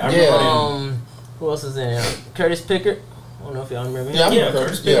record. Yeah, I remember who else is in there? Curtis Pickett. I don't know if y'all remember him. Yeah, I remember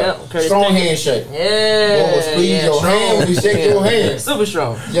Curtis. Yeah. Curtis Strong Pickett. handshake. Yeah. Boy, squeeze your hand when you shake your hand. Super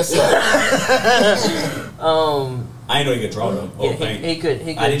strong. Yes, sir. I didn't know he could draw though. Yeah, he could.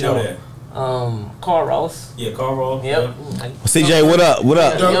 I didn't know that. Carl Ross. Yeah, Carl Ross. Yep. Yeah. CJ, what up? What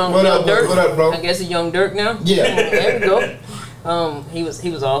up? What up, bro? I guess a young Dirk now. Yeah. There we go. He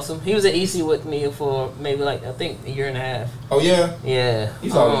was awesome. He was at EC with me for maybe like I think a year and a half. Oh yeah. Yeah.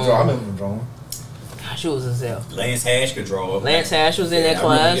 He's always drawing. I remember him drawing. Gosh, it was himself. Lance Hash could draw. Lance Hash was in that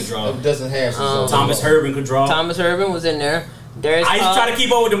class. Doesn't have. Thomas Herman could draw. Thomas Herman was in there. Darius I used to try to keep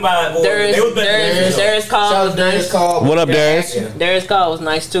up with them by Darius Call was nice. What up, Darius? Yeah. Darius Call was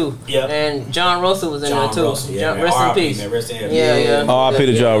nice too. Yeah. And John Russell was in there too. Russell, yeah, rest in peace. Yeah. R.I.P.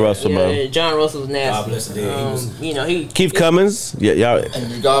 to John Russell, bro. Yeah, John Russell was nasty. God bless the dead. He Keith Cummins. Yeah, y'all.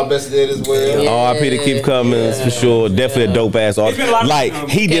 And God bless the dead as well. R.I.P. to Keith Cummins for sure. Definitely a dope ass artist. Like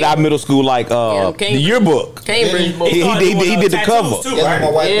he did our middle school the yearbook. Cambridge book. He did the cover.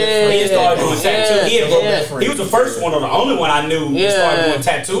 He started doing tattoos. He was the first one or the only one I knew who started doing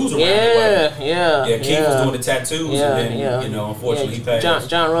tattoos around the way. Yeah, Keith was doing the tattoos, and then, you know, unfortunately he passed.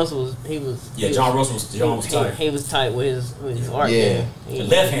 John Russell was John was tight. He was tight with his art. Yeah.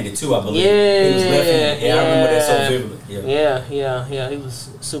 Left-handed too, I believe. Yeah. He was left-handed. Yeah, I remember that so vividly. Yeah. He was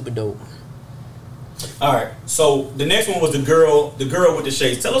super dope. All right, so the next one was the girl with the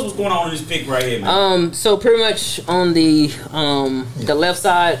shades. Tell us what's going on in this pic right here, man. So pretty much on the left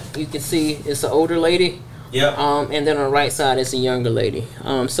side, you can see it's an older lady. Yeah. And then on the right side, it's a younger lady.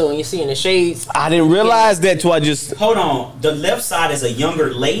 So when you see in the shades, I didn't realize that till I just. Hold on. The left side is a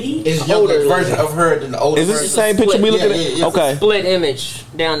younger lady. It's a older version of her than the older. Is this the same picture we looking at? Okay. Split image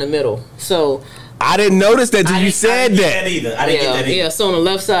down the middle. So. I didn't notice that till you said that. I didn't get that either. Yeah, so on the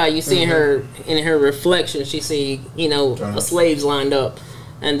left side, you see her in her reflection, she see, a slaves lined up.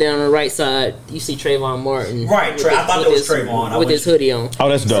 And then on the right side, you see Trayvon Martin. Right, I thought that was Trayvon. With his hoodie on. Oh,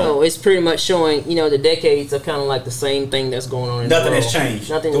 that's dope. So it's pretty much showing, you know, the decades are kind of like the same thing that's going on in the world. Nothing has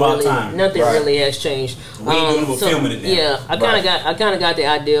changed Nothing throughout really, time. Nothing really has changed. We ain't doing it, we're filming it now. Yeah, I kind of got the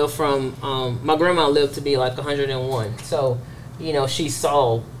idea from, my grandma lived to be like 101. So, you know, she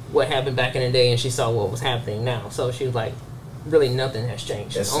saw what happened back in the day and she saw what was happening now. So she was like, really nothing has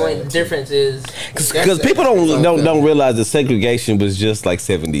changed. That's only difference is because people don't realize that segregation was just like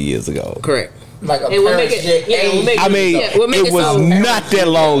 70 years ago. Correct. Like it would make it. It was not that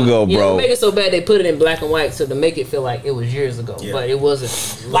long ago, bro. It would make it so bad they put it in black and white so to make it feel like it was years ago, but it wasn't.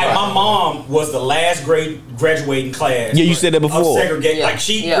 Like my mom was the last graduating class. Yeah, you said that before. Segregation. Like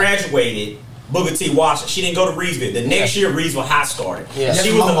she graduated. Booker T. Washington. She didn't go to Reedsville. The next year, Reedsville High started. Yeah.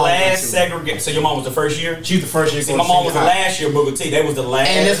 She was the last segregated. So your mom was the first year? She was the first year. See, my mom was the last year, Booker T. They was the last.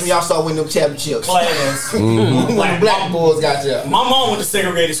 And that's when y'all started winning them championships. Class. When the black boys got there. My mom went to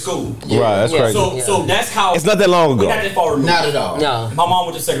segregated school. Yeah. Right, that's crazy. So that's how. It's not that long ago. We got that far removed. Not at all. No. My mom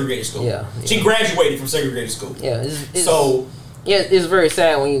went to segregated school. Yeah. She graduated from segregated school. Yeah. It's very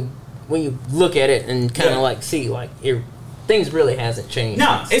sad when you look at it and kind of like see like things really hasn't changed.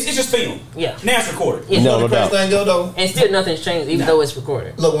 No, it's just film. Yeah. Now it's recorded. Yeah. No doubt. Though? And still nothing's changed, even though it's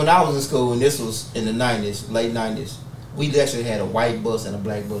recorded. Look, when I was in school, and this was in the 90s, late 90s, we actually had a white bus and a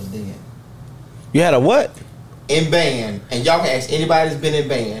black bus then. You had a what? In band, and y'all can ask anybody that's been in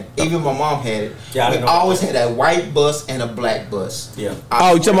band, even my mom had it. Yeah, we always had a white bus and a black bus. Yeah.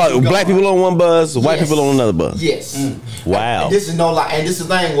 Oh, you talking about black people on one bus, white people on another bus? Yes. Wow. And this is no lie. And this is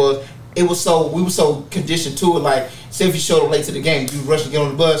the thing was, we were so conditioned to it. Like, say if you showed up late to the game, you rush to get on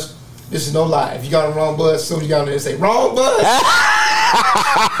the bus. This is no lie. If you got on the wrong bus, as soon as you got on there, say wrong bus. I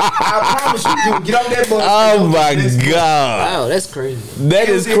promise you get on that bus. Oh my God! Wow, that's crazy. That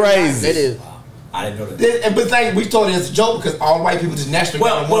is crazy. That is. I didn't know that. But we told it as a joke because all white people just naturally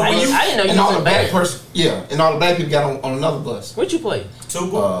got on one bus. I didn't know you and all was the black person, and all the black people got on another bus. What you play?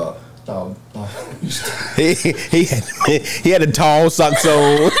 Tuba. He had the tall socks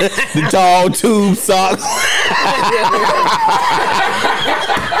on, the tall tube socks.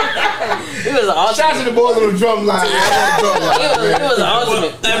 He was an awesome. Shout out to the boys on the drum line. He was an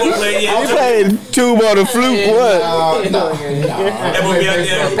ultimate. He played tube on the flute. What? No. That would be out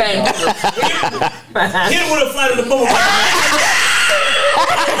there. Hit with a flight of the bumblebee.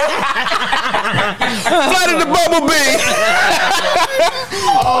 Flight of the bumblebee.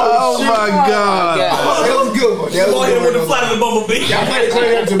 Oh my God. That was a good one. Hit with the flight of the bumblebee. I played it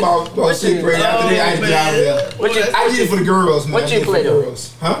clear to about 6th grade. After that, I ain't down there. I did it for the girls, man. What you play though?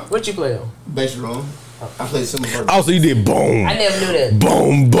 Huh? What you play though? Bass drum. I played some of Oh, so you did boom. I never knew that.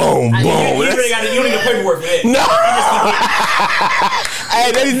 Boom, boom, boom. You don't need the paperwork for that. No.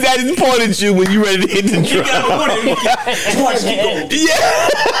 Hey, that is pointed at you when you ready to hit the drum. Yeah.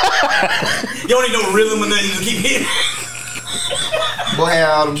 You don't need no rhythm or nothing. You just keep hitting. Boy, had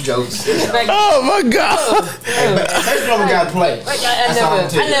all them jokes. Oh my God. Bass drum got to play.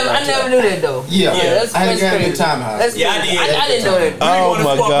 I never knew that though. Yeah. That's I had a good time. Yeah, I did. I didn't know that. Oh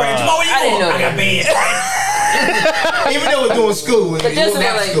my God. I didn't know that. I got banned. Even though we're doing school, But just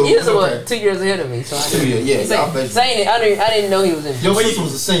he was what, 2 years ahead of me. So 2 years, yeah. Saying it, I didn't know he was in. Your sister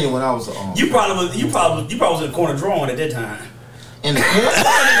was a senior when I was You probably was in the corner drawing at that time. in the corner.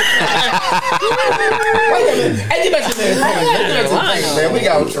 Wait a minute. Hey, get back to the man. We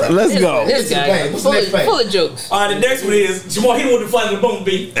got to try. Let's go. This guy What's the next page? full of jokes. All right, the next one is JaMar hit with the flight of the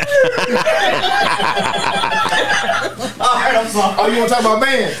bumblebee. Alright, I'm sorry. Oh, you want to talk about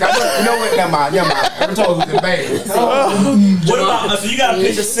bands? You know what? Never mind. I never told you the band. What about, so you got a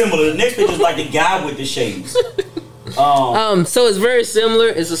picture similar. The next picture is like the guy with the shades. So it's very similar.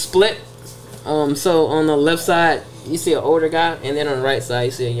 It's a split. So on the left side, you see an older guy, and then on the right side,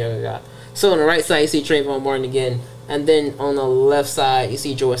 you see a younger guy. So on the right side, you see Trayvon Martin again, and then on the left side, you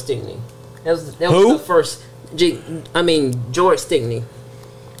see George Stickney. That was the first. George Stickney.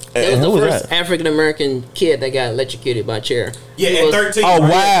 That was the first African American kid that got electrocuted by a chair. Yeah, at 13. Oh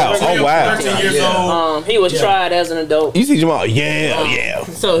wow! 13 years old. He was tried as an adult. You see JaMar? Yeah.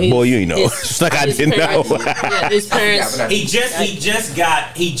 So boy, you know, just like I didn't know. His parents. He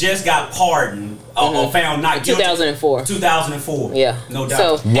just got pardoned. Found not guilty. 2004. 2004. Yeah, no doubt.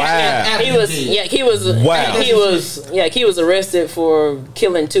 So wow. He was arrested for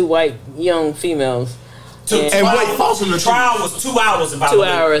killing 2 white young females. And the trial was 2 hours. 2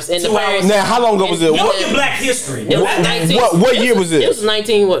 hours. And 2 hours. Now, how long ago was it? What in Black history? What year was it? It was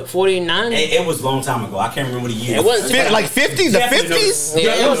 1949. It was a long time ago. I can't remember the year. It wasn't like 50s, the 50s.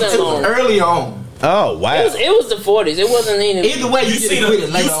 Yeah, it wasn't long. Early on. Oh wow! It was the 40s. It wasn't even. Either way, you see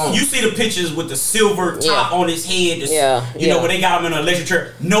you see the pictures with the silver top on his head. You know when they got him in an electric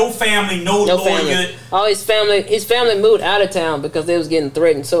chair. No family, no lawyer. Family. Oh, his family moved out of town because they was getting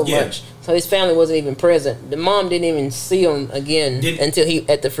threatened so much. So his family wasn't even present. The mom didn't even see him again until he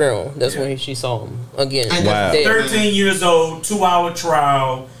at the funeral. That's when she saw him again. Wow. 13 years old, 2-hour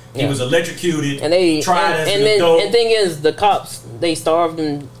trial. He was electrocuted. And they tried as an adult. And thing is, the cops they starved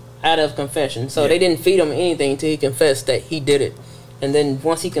him out of confession, so they didn't feed him anything until he confessed that he did it. And then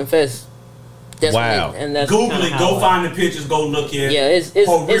once he confessed, that's when that's Google it. Go find the pictures. Go look at. Yeah, it's a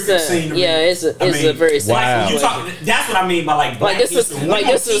very wow. That's what I mean by like black history.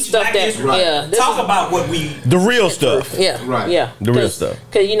 This is stuff that talk about what we the real stuff. Yeah, the real stuff.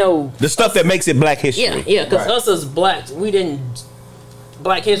 Because the stuff that makes it black history. Because us as blacks,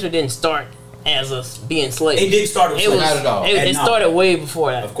 Black history didn't start as us being slaves. It didn't start with slaves. Not at all. It started way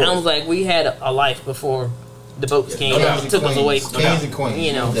before that. I was like, we had a life before the boats came and took us away. Kings and queens.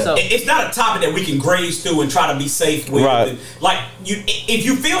 You know, so it's not a topic that we can graze through and try to be safe with. Right. Like if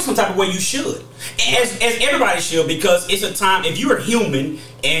you feel some type of way, you should, as everybody should, because it's a time. If you're human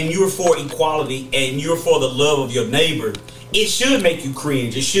and you're for equality and you're for the love of your neighbor, it should make you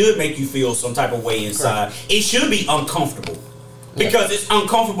cringe. It should make you feel some type of way inside. Right. It should be uncomfortable. Because it's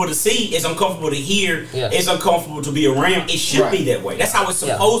uncomfortable to see, it's uncomfortable to hear, it's uncomfortable to be around. It should be that way. That's how it's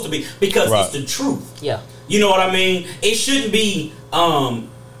supposed to be, because it's the truth. Yeah. You know what I mean? It shouldn't be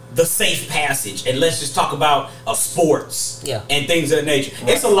the safe passage, and let's just talk about sports and things of that nature.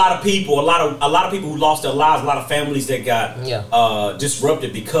 Right. It's a lot of people, a lot of people who lost their lives, a lot of families that got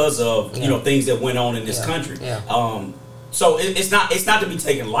disrupted because of you know things that went on in this country. So it's not to be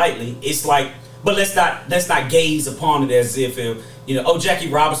taken lightly. It's like. But let's not gaze upon it as if you know, Jackie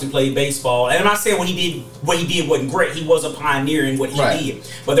Robinson played baseball, and I'm not saying what he did wasn't great. He was a pioneer in what he did.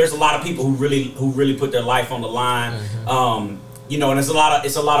 But there's a lot of people who really put their life on the line. You know, and it's a lot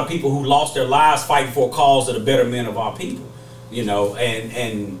of people who lost their lives fighting for a cause of the betterment of our people. You know,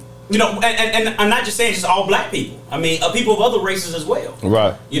 and you know, and I'm not just saying just all black people. I mean, people of other races as well.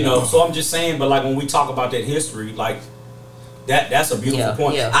 Right. You know, so I'm just saying. But like when we talk about that history, like. That's a beautiful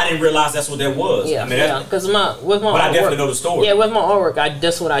point. I didn't realize that's what that was. I mean, because but I definitely know the story. Yeah, with my artwork,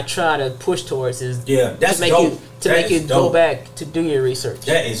 that's what I try to push towards is that's to make dope. you go back to do your research.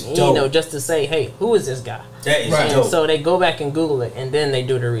 That is dope. You know, just to say, hey, who is this guy? That is dope. So they go back and Google it, and then they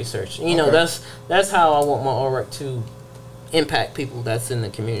do the research. You know, that's how I want my artwork to impact people that's in the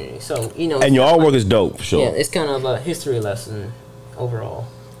community. So you know, and your artwork is dope, for sure. Yeah, it's kind of a history lesson overall.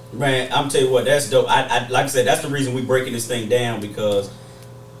 Man, I'm tell you what, that's dope. I like I said, that's the reason we breaking this thing down, because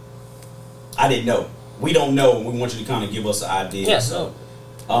I didn't know. We don't know, and we want you to kind of give us an idea. Yeah, so,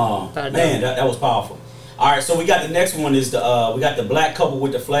 man, that was powerful. All right, so we got the next one is we got the black couple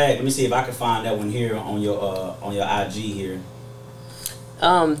with the flag. Let me see if I can find that one here on your IG here.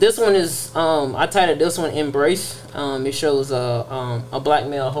 This one is I titled this one "Embrace." It shows a black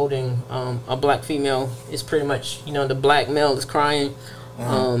male holding a black female. It's pretty much, you know, the black male is crying.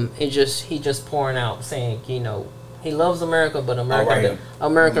 He just pouring out saying, you know, he loves America, but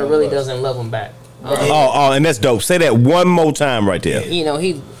America really doesn't love him back. And that's dope. Say that one more time right there. You know,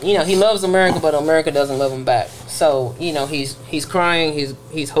 he loves America, but America doesn't love him back. So, you know, he's crying,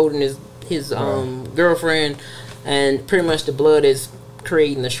 he's holding his girlfriend, and pretty much the blood is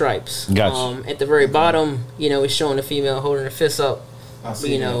creating the stripes. Gotcha. At the very bottom, you know, it's showing the female holding her fist up.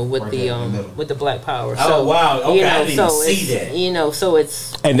 You know, with the black power. So, wow. Okay, you know, I didn't even see that. You know, so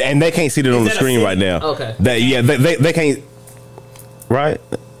it's and they can't see that on the screen right now. Okay. They can't. Right?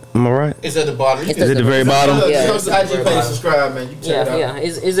 Am I right? It's at the bottom. Is it the very bottom? Yeah. Go to the IG page, subscribe, man. You can check it out. Yeah.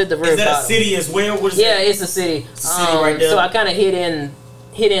 Is it the very bottom? Is that a city as well? What is that? It's a city. It's a city right there. So I kind of hit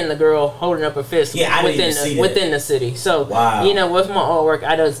in the girl holding up her fist within the city. So you know, with my artwork,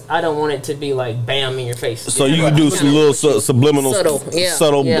 I don't want it to be like bam in your face. So you can do some little subliminal, subtle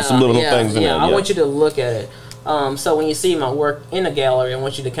subliminal things in there. I want you to look at it. So when you see my work in a gallery, I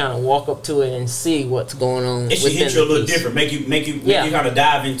want you to kind of walk up to it and see what's going on. It should hit you a little different, make you kind of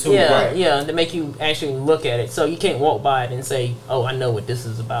dive into it. Right? Yeah, to make you actually look at it. So you can't walk by it and say, "Oh, I know what this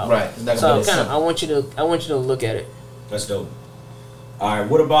is about." Right. So I want you to look at it. That's dope. All right.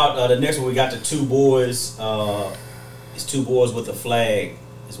 What about the next one? We got the two boys. It's two boys with a flag.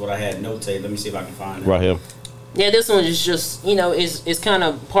 Is what I had notated. Let me see if I can find it. Right here. Yeah, this one is just, you know, it's kind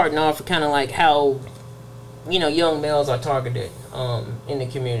of parting off kind of like how, you know, young males are targeted in the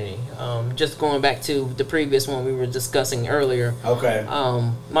community. Just going back to the previous one we were discussing earlier. Okay.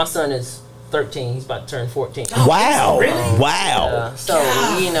 My son is 13. He's about to turn 14. Oh, wow. Really? Wow. So,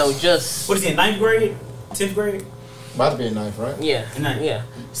 you know, just... What is he, in 9th grade? 10th grade? About to be a knife, right? Yeah, Knife. yeah.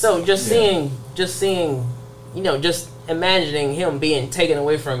 So just seeing, you know, just imagining him being taken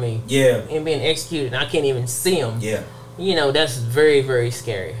away from me, Yeah. and being executed, and I can't even see him. Yeah. You know, that's very, very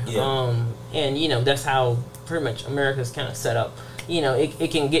scary. Yeah. And you know, that's how pretty much America's kind of set up. You know,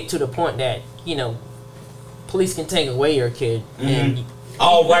 it can get to the point that, you know, police can take away your kid and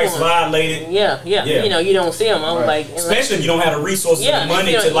all rights violated. Yeah. You know, you don't see them. I'm like, especially if you don't have the resources and the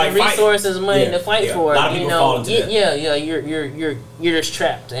money to like fight. Resources, money to fight for A lot of it. You people fall know, into that. you're just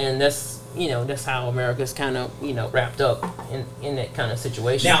trapped, and that's, you know, that's how America's kind of, you know, wrapped up in that kind of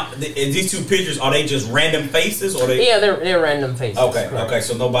situation. Now, these two pictures, are they just random faces, or they? Yeah, they're random faces. Okay, correct. okay,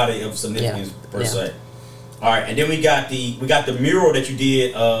 so nobody of significance per se. All right, and then we got the mural that you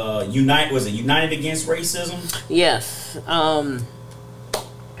did. United Against Racism? Yes.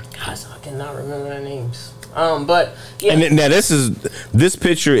 Gosh, I cannot remember their names. But yeah. And now this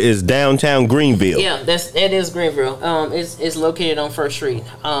picture is downtown Greenville. Yeah, it is Greenville. It's located on First Street.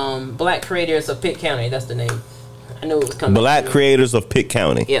 Black Creators of Pitt County. That's the name. I knew it was coming. Black Creators of Pitt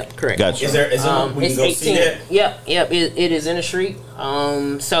County. Yep, correct. Gotcha. Is there we can go 18. see that? Yep. It is in the street.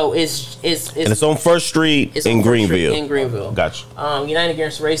 So it's and it's on First Street in Greenville. In Greenville. Gotcha. United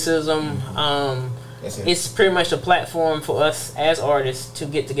Against Racism. It's pretty much a platform for us as artists to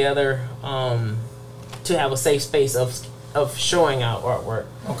get together, to have a safe space of showing our artwork.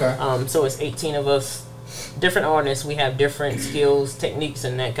 Okay. So it's 18 of us, different artists. We have different skills, techniques,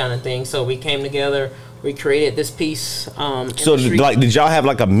 and that kind of thing. So we came together. We created this piece. So like, did y'all have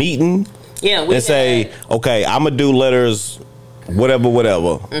like a meeting? Yeah. And say, okay, I'm gonna do letters, whatever.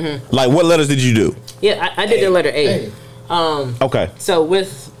 Like, what letters did you do? Yeah, I did the letter A. Hey. Okay. So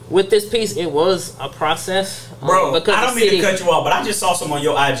with this piece, it was a process. Bro, because I don't mean to cut you off, but I just saw some on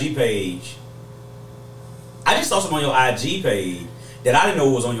your IG page. That I didn't know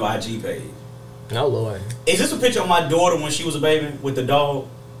was on your IG page. Oh, Lord. Is this a picture of my daughter when she was a baby with the dog?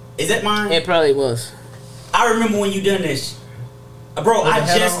 Is that mine? It probably was. I remember when you done this. Bro, I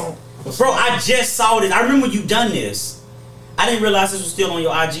just saw this. I remember when you done this. I didn't realize this was still on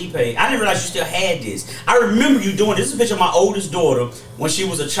your IG page. I didn't realize you still had this. I remember you doing this. This is a picture of my oldest daughter when she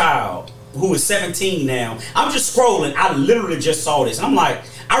was a child, who is 17 now. I'm just scrolling. I literally just saw this. And I'm like,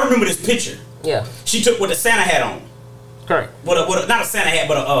 I remember this picture. Yeah. She took with a Santa hat on. Correct. With a not a Santa hat,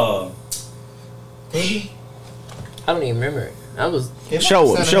 but a I don't even remember it. I was.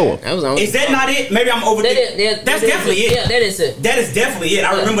 Show him. I was on. Is that not it? Maybe I'm over. That's definitely it. Yeah, that is it. That is definitely it.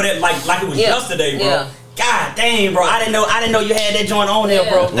 I remember that like it was yesterday, bro. Yeah. God dang, bro! I didn't know you had that joint on there,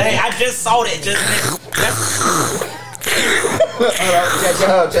 bro. Dang, I just saw that.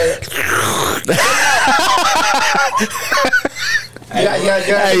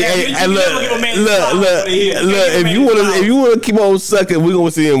 Hey, look. If you wanna keep on sucking, we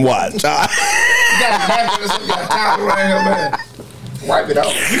gonna see him watch. Wipe it out.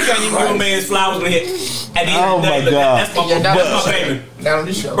 You can't even give a man's flowers when he hit. Oh my God. That's my baby. Not on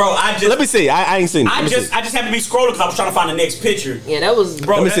this show. Bro, Let me see. I ain't seen it. I just happened to be scrolling because I was trying to find the next picture. Yeah, that was.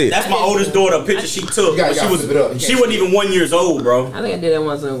 Bro, Let me see. that's my oldest daughter. A picture she took. She wasn't even 1 year old, bro. I think I did that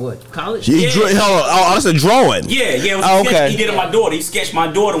once in what, college? That's a drawing. Yeah. It was a sketch he did of my daughter. He sketched my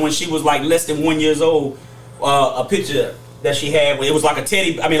daughter when she was like less than 1 year old. A picture that she had. It was like a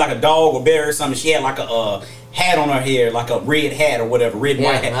like a dog or bear or something. She had like a hat on her hair, like a red hat or whatever, red and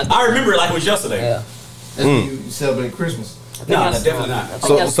white hat. I remember it like it was yesterday. Yeah. That's when you celebrate Christmas. No, definitely not.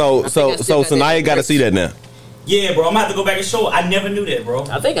 So now you got to see that now. Yeah, bro. I'm gonna have to go back and show it. I never knew that, bro.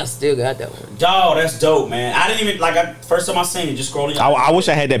 I think I still got that one. Dog, that's dope, man. I didn't even first time I seen it, just scrolling. I wish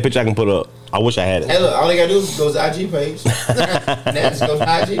I had that picture I can put up. I wish I had it. Hey, look, all they gotta do is go to the IG page. Now just go to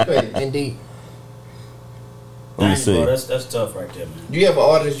the IG page. Indeed. Let me see. Bro, that's tough right there, man. Do you have an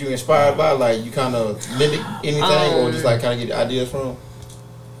artist you inspired by? Like you kind of mimic anything, or just like kind of get ideas from?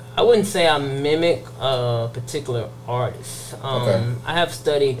 I wouldn't say I mimic a particular artist. Okay. I have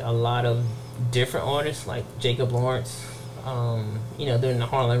studied a lot of different artists, like Jacob Lawrence. During the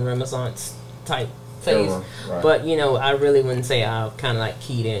Harlem Renaissance type phase. Sure, right. But I really wouldn't say I kind of like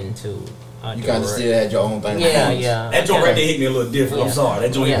keyed into. You kind of still had your own thing. Yeah. That joint right there hit me a little different. I'm sorry.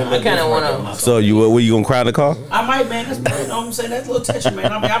 That joint hit me a little different. I kind of want to. So were you gonna cry in the car? I might, man. That's, you know what I'm saying? That's a little touchy, man.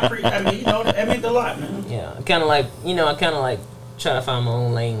 That meant a lot, man. Yeah, I kind of like try to find my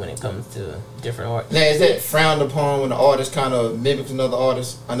own lane when it comes to different art. Now, is that frowned upon when the artist kind of mimics another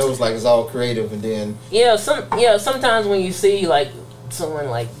artist? I know it's all creative, and then sometimes when you see like someone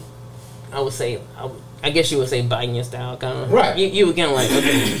like, I would say I guess you would say biting your style, kind of. Right. You would kind of like,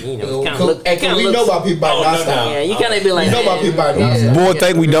 okay, you know, kind of look. We know about people biting our style. Yeah, you kind of be like, you know about people biting our style. Boy,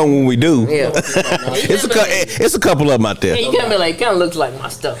 think we don't when we do. Yeah. It's a couple of them out there. Yeah, you kind of be like, kind of looks like my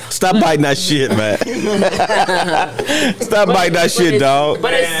stuff. Stop biting that shit, man. Stop biting that shit, dog.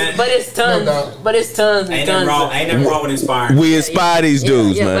 But it's tons. But it's tons and tons. Ain't nothing wrong with inspiring. We inspire these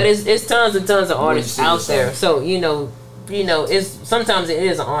dudes, man. But it's tons and tons of artists out there. So you know, it's sometimes it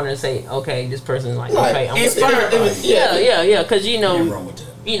is an honor to say, okay, this person's like, okay, I'm inspired. Yeah, because you know,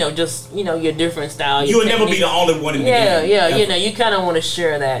 just your different style. You will never be the only one in the game. Yeah, you know, you kind of want to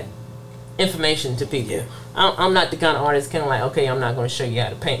share that information to people. Yeah. I'm not the kind of artist kind of like, okay, I'm not going to show you how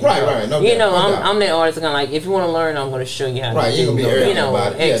to paint. Right. No you know, doubt. I'm the artist kind of like, if you want to learn, I'm going to show you how to you do, gonna be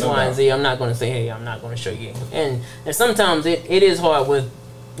about it. X, Y, and Z. I'm not going to say, hey, I'm not going to show you. And sometimes it is hard with,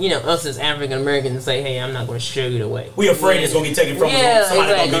 us as African Americans to say, hey, I'm not going to show you the way. We afraid it's going to get taken from us.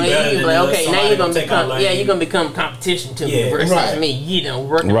 Exactly. Gonna be better than us. Okay, now you're going to become, you're going to become competition to me versus me,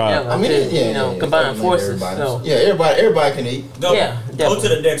 working together to, combine forces. So. Yeah, everybody can eat. Go to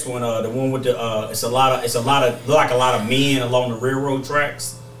the next one. The one with the it's a lot of like a lot of men along the railroad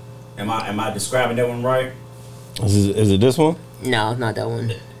tracks. Am I describing that one right? Is it this one? No, it's not that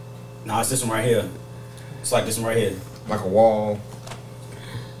one. No, it's this one right here. It's like this one right here. Like a wall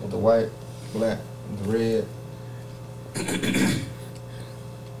with the white, black, the red.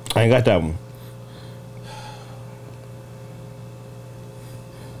 I ain't got that one.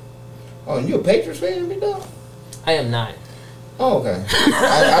 Oh, you a Patriots fan, big dog? I am not. Oh, okay.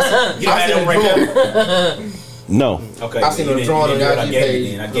 You had them right there? No. Okay. I seen the drawing on the IG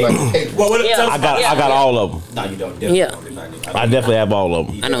page. I got all of them. No, you don't. I definitely have all of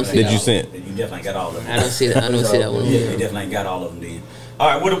them. I don't see Did that you one. send? You definitely got all of them. I don't see that. I don't see that one. Yeah, you definitely got all of them then. All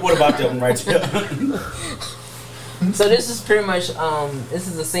right, what about that one right there? So this is pretty much this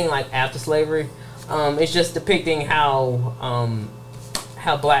is a scene like after slavery. It's just depicting how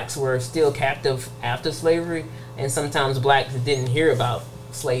blacks were still captive after slavery, and sometimes blacks didn't hear about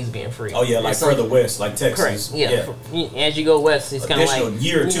slaves being free. Oh yeah, like further west, like Texas. Correct. Yeah. As you go west, it's kind of like a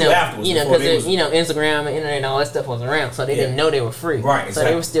year or two afterwards. Because Instagram and internet and all that stuff wasn't around, so they didn't know they were free. Right. Exactly. So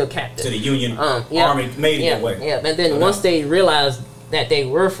they were still captive. To the Union Army made it that way. Yeah. And then once they realized that they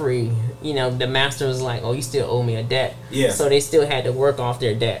were free, the master was like, "Oh, you still owe me a debt." Yeah. So they still had to work off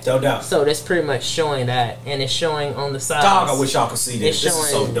their debt. No doubt. So that's pretty much showing that, and it's showing on the side. Dog, I wish y'all could see this. This is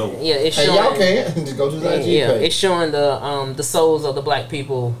so dope. Yeah, it's showing. Hey, y'all can just go to the IG page. It's showing the souls of the black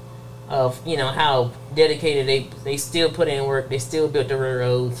people, of how dedicated they still put in work. They still built the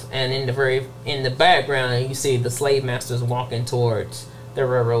railroads, and in the background you see the slave masters walking towards the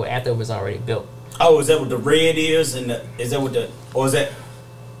railroad after it was already built. Oh, is that what the red is? Or is that?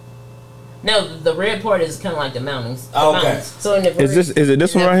 No, the red part is kind of like the mountains. Oh, okay. Mountains. So in the Is it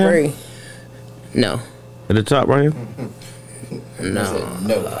this one right here? No. At the top right here? No.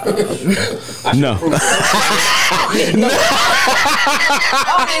 No. No. I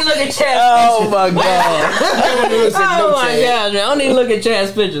don't even look at Chad's Oh my god. Oh my god, man. I don't even look at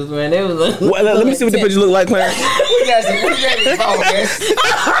Chad's pictures, man. It was Let me see what the picture look like, Clarence. We got some phone, man.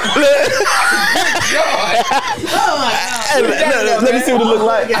 Oh my god. Let me see what it look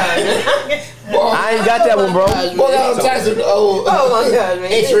like. I ain't got that one, bro. Boy, got them types of Oh my god,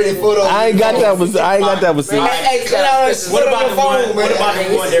 man. X-rated photos. I ain't got that one. See. What about the one?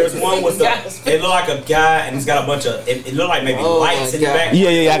 There was one with it looked like a guy and he's got a bunch of. It looked like maybe lights in the back.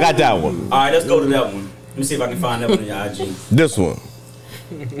 Yeah, I got that one. All right, let's go to that one. Let me see if I can find that one in your IG. This one.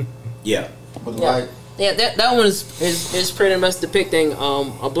 Yeah. Yeah, that one is pretty much depicting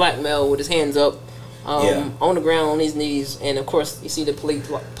a black male with his hands up, on the ground on his knees, and of course you see the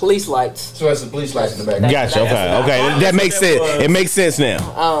police lights. So that's the police lights in the back. Gotcha. Okay. That makes sense. It makes sense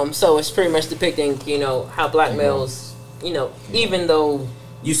now. So it's pretty much depicting how black males, even though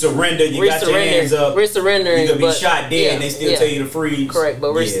you surrender, you got your hands up. We're surrendering. You could be shot dead, and they still tell you to freeze. Correct,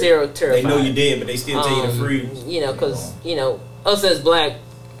 but we're still terrified. They know you're dead, but they still tell you to freeze. Because us as black,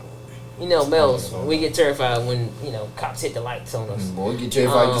 males, we get terrified when cops hit the lights on us. Boy, we get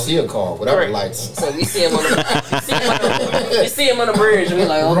terrified to see a car without the lights. So we see him on the bridge, and we're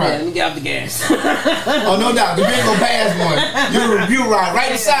like, okay, let me get off the gas. Oh no doubt, the bridge gonna pass one. You ride right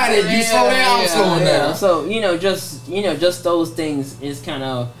beside it. You slow down, I'm slowing down. So just those things is kind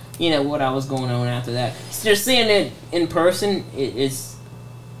of what I was going on after that. Just seeing it in person, it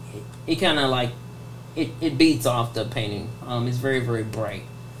kind of like it beats off the painting. It's very, very bright.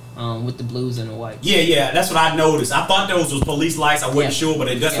 with the blues and the whites. Yeah, that's what I noticed. I thought those was police lights. I wasn't sure,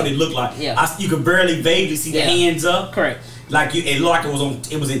 but that's what it looked like. Yeah. You could barely vaguely see the hands up. Correct. Like it looked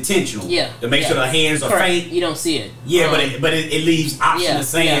like it was intentional. Yeah. To make sure the hands are faint. You don't see it. Yeah, but it leaves option of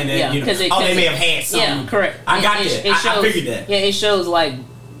saying that, you know, they may have had something. Yeah, correct. I got that. I figured that. Yeah, it shows like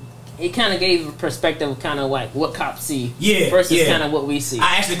it kind of gave a perspective of kind of like what cops see versus kind of what we see.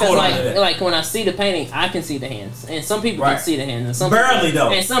 I actually caught on to that. Like when I see the painting, I can see the hands, and some people can see the hands, and some barely people,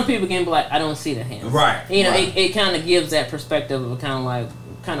 though, and some people can be like, I don't see the hands. Right. You know, it kind of gives that perspective of kind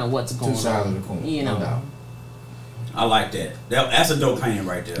of what's going on. Of the coin, you know. no. I like that. That's a dope painting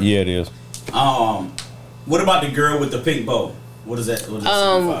right there. Yeah, it is. What about the girl with the pink bow? What is that?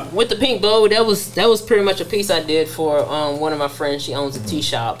 With the pink bow, that was pretty much a piece I did for one of my friends. She owns a tea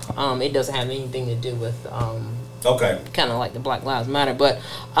shop. It doesn't have anything to do with kind of like the Black Lives Matter, but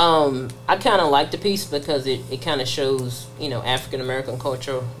I kind of like the piece because it kind of shows, you know, African American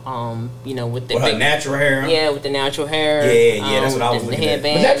culture, you know, with the her natural hair. Yeah, with the natural hair. Yeah, that's what I was looking at.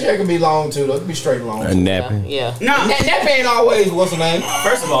 But natural hair can be long too, though. It can be straight long. A napping. Yeah. No, napping ain't always what's the name.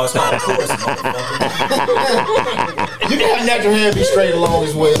 First of all, it's called course, motherfucker. You can have natural hair and be straight long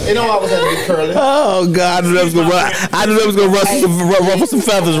as well. It don't always have to be curly. Oh God, I knew that was gonna ruffle some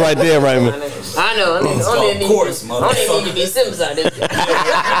feathers right there, Raymond. I know. Only need to be Sims out there. They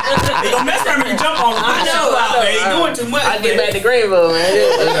gonna mess around and jump on. I know. They doing too much. I get back to Greenville, man.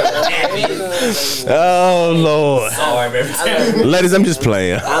 Oh Lord. Sorry, man. Ladies, I'm just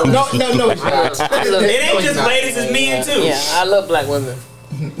playing. No, it's not. It ain't just ladies, it's men too. Yeah, I love black women.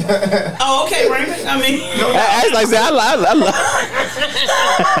 Oh, okay, Raymond. I mean, as I said, I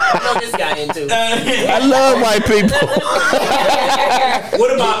know this guy into. I love white people.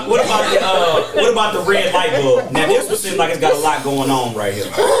 What about the red light bulb? Now this one seems like it's got a lot going on right here.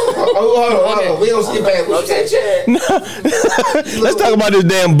 Hold on. We don't see bad. What you say, Chad? Let's talk about this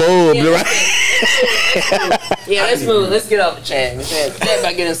damn bulb, right? Yeah, let's move. Let's get off the Chad. Chad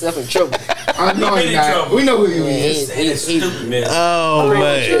about getting himself in trouble. I know he's not. We know who he is. He's stupid, man. Oh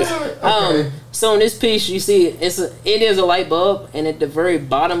man. Okay. So in this piece, you see it is a light bulb, and at the very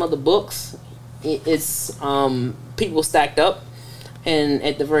bottom of the books, it's people stacked up, and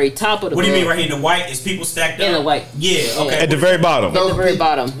at the very top of the what do you mean right here in the white? Is people stacked up? In the white. Yeah. Okay. At the very bottom. At the very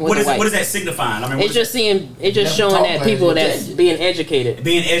bottom. What is that signifying? I mean, it's just showing that people that's being educated.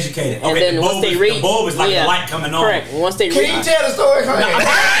 Being educated. And okay. then once they read, the bulb is like the light coming on. Correct. Once they read. Can you tell the story?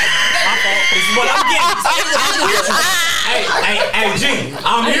 This is what I'm getting. Hey, G,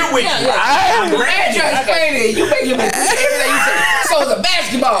 I'm here with you. I'm ready. You explain it. You make him everything you say. So it's a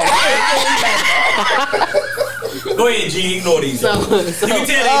basketball. Go ahead, G. Ignore these. So, you can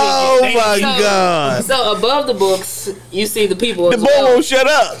tell oh my God. So above the books, you see the people. The boy won't shut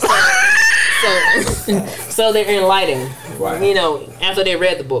up. So they're in lighting. Right. You know, after they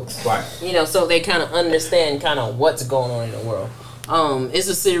read the books. Right. You know, so they kind of understand kind of what's going on in the world. It's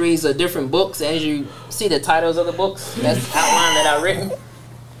a series of different books. As you see the titles of the books, that's outline that I've written.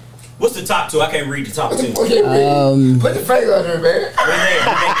 What's the top two? I can't read the top two. Put the finger on her, man. When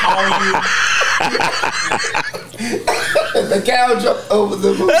they the cow jumped over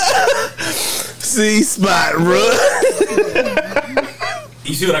the book. See spot, bro.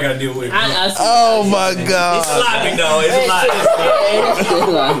 You see what I gotta do with it? Oh my God. It's sloppy though. It's a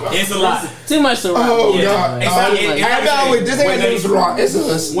lot. It's a lot. Too much to rock. Oh yeah. God. This ain't news rock. It's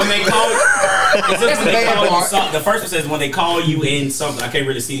us. When they call you, the first one says when they call you in something. I can't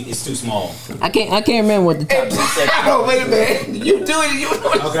really see. It's too small. I can't remember what the top one said. Oh wait a minute. You do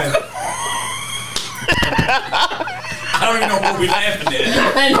it. Okay. I don't even know what we laughing at.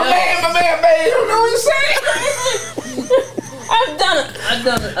 My man, you don't know what you're saying. I've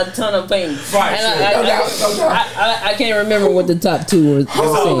done a ton of painting. Right. I can't remember what the top two were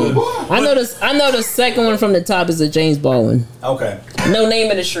saying. I know the second one from the top is a James Baldwin. Okay. No Name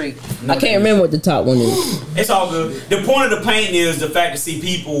of the Street. I can't remember what the top one is. It's all good. The point of the painting is the fact to see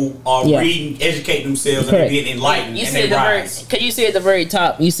people are reading, educating themselves, and being enlightened, and they rise. Because you see at the very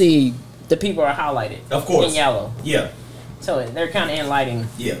top, you see the people are highlighted. Of course. In yellow. Yeah. So they're kind of enlightening,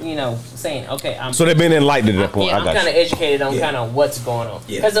 you know, saying, okay, so they've been enlightened at that point. Yeah, I'm kind of educated on kind of what's going on.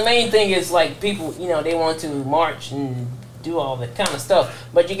 Because the main thing is, like, people, you know, they want to march and do all that kind of stuff.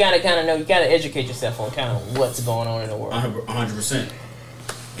 But you got to kind of know, you got to educate yourself on kind of what's going on in the world. 100%.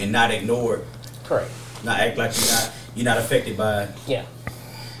 And not ignore it. Correct. Not act like you're not affected by it. Yeah.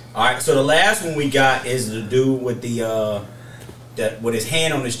 All right, so the last one we got is the dude with the with his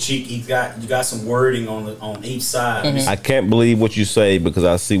hand on his cheek. You got some wording on each side. Mm-hmm. I can't believe what you say because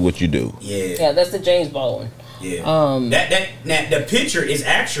I see what you do. Yeah. Yeah, that's the James Baldwin. Yeah. Now the picture is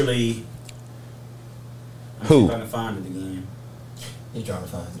actually. Who? I'm trying to find it again. He's trying to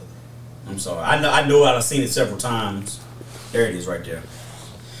find it. I'm sorry. I know I've seen it several times. There it is right there.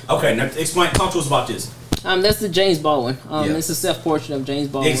 Okay, now explain. Talk to us about this. That's the James Baldwin. Yeah. It's a self-portrait of James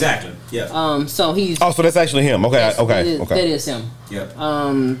Baldwin. Exactly. Yeah. So he's. Oh, so that's actually him. Okay. Yes, Okay. That is him.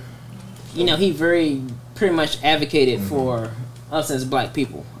 Yeah. You know, he pretty much advocated for us as black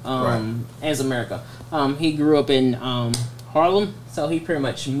people, as America. He grew up in Harlem, so he pretty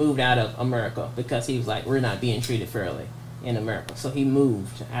much moved out of America because he was like, we're not being treated fairly in America. So he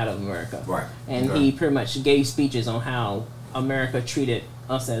moved out of America. Right. And he pretty much gave speeches on how America treated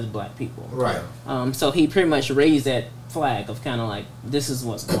us as black people. Right. So he pretty much raised that flag of kind of like, this is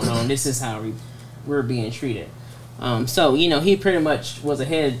what's going on. This is how we're being treated. So, you know, he pretty much was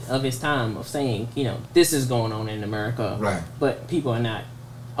ahead of his time of saying, you know, this is going on in America. Right. But people are not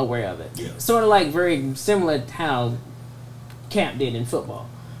aware of it. Yeah. Sort of like very similar to how Cap did in football.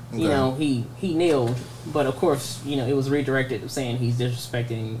 You know, he kneeled, but of course, you know, it was redirected of saying he's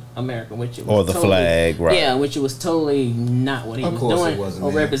disrespecting America, which it was Or the flag, right? Yeah, which it was totally not what he was doing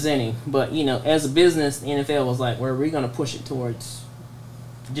or representing. But you know, as a business, the NFL was like, "Well, we're going to push it towards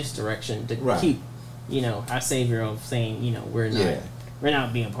this direction to keep, you know, our savior of saying, you know, we're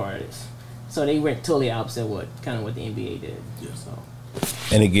not being part of this." So they went totally opposite what the NBA did. Yeah. So.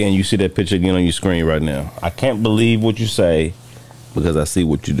 And again, you see that picture again on your screen right now. I can't believe what you say because I see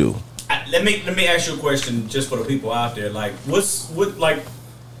what you do. Let me ask you a question just for the people out there. Like, what like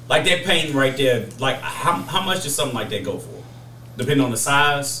that painting right there? Like, how much does something like that go for? Depending on the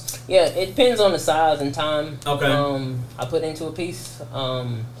size. Yeah, it depends on the size and time. Okay. I put into a piece.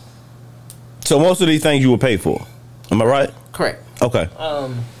 So most of these things you would pay for. Am I right? Correct. Okay.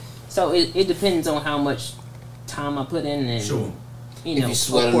 So it depends on how much time I put in and sure. You know, if you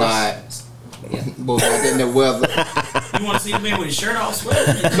sweat or not. Yeah. Both like in the weather. You want to see the man with his shirt off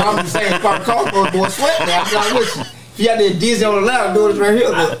sweating? No, I'm just saying, part of boy sweating. I'm not with you. If you got that Disney on the line, do it right here.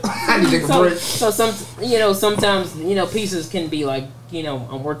 Look. I need to take a break. So sometimes pieces can be like, you know,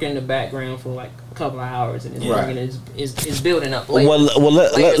 I'm working in the background for like a couple of hours and it's building up. Later. Well,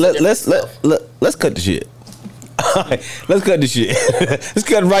 let's cut the shit. Let's cut the shit. Let's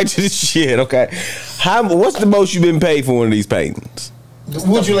cut right to the shit. Okay. What's the most you've been paid for one of these paintings?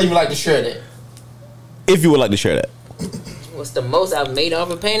 Would you even like to share that? If you would like to share that. What's the most I've made off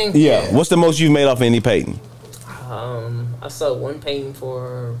a painting? Yeah. What's the most you've made off any painting? I sold one painting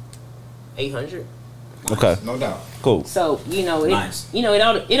for $800. Okay. No doubt. Cool. So it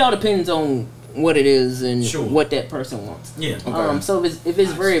all depends on what it is and what that person wants. Yeah. Okay. So if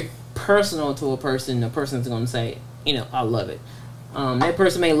it's very personal to a person, the person's gonna say, you know, I love it. That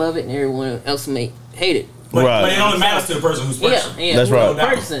person may love it and everyone else may hate it. But it only matters to the person who's special. Yeah, that's right. The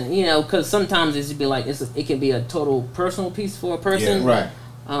person, you know, because sometimes it's be like it can be a total personal piece for a person. Yeah, right.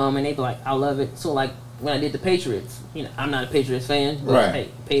 And they be like, I love it. So like when I did the Patriots, you know, I'm not a Patriots fan, but right. Hey,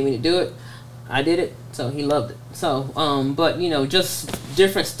 paid me to do it. I did it, so he loved it. So, but you know, just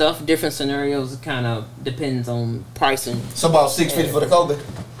different stuff, different scenarios. It kind of depends on pricing. So about $650 for the Kobe.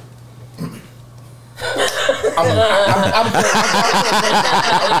 I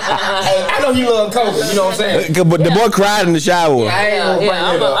know you love Kobe, you know what I'm saying? But the boy cried in the shower.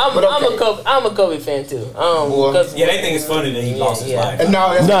 I'm a Kobe fan too. They think it's funny that he lost his life.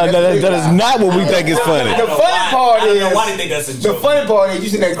 No, that is not what we think is funny. The funny part is, why do you think that's a joke? The funny part is you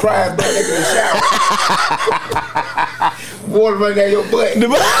seen that crying butt nigga in the shower. Water running down your butt.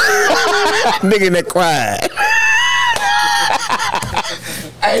 Nigga that cried.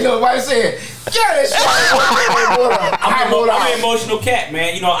 I ain't know what I said. I'm an emotional cat,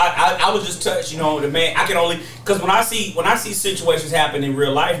 man. You know, I was just touched. You know, the man. I can only because when I see situations happen in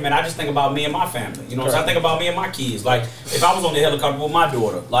real life, man, I just think about me and my family. You know, so I think about me and my kids. Like if I was on the helicopter with my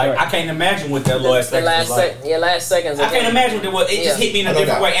daughter, like I can't imagine what that last seconds. I can't imagine what it was. It just hit me in a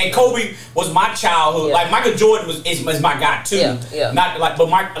different way. And Kobe was my childhood. Yeah. Like Michael Jordan is my guy too. Yeah. Not like,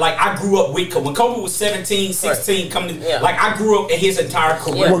 but I grew up with Kobe. When Kobe was 17, 16, coming. Like I grew up in his entire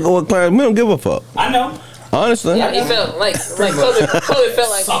career. Well, Clarence, we don't give a fuck. I know. Honestly. Yeah, he felt like Kobe felt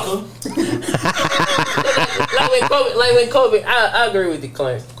like sucker. like when Kobe, I agree with you,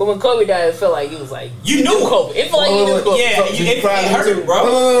 Clarence. When Kobe died, it felt like he was like you knew Kobe. It felt like you knew Kobe. Yeah, it hurt,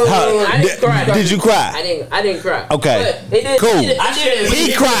 bro. I didn't cry. Did you cry? I didn't cry. Okay. Cool. He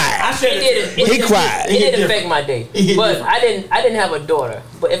cried. He cried. It didn't affect my day. But I didn't have a daughter.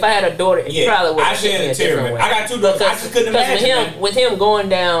 But if I had a daughter, it probably would have hit me a different way. I got 2 daughters. I just couldn't imagine. With him going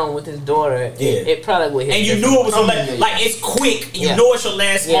down with his daughter, it probably would hit. And you knew it was like it's quick. You know it's your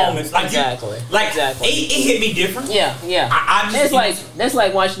last moments. Like exactly. It hit me different. Yeah. That's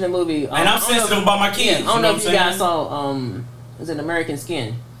like watching the movie. And I'm sensitive about my kids. I don't know if you guys saw. Was it American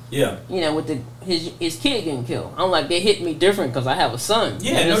Skin? Yeah. You know, with his kid getting killed. I'm like, they hit me different because I have a son.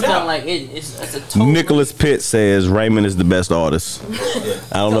 Yeah, and no it's doubt. kind of like it's a total. Nicholas Pitt says Raymond is the best artist.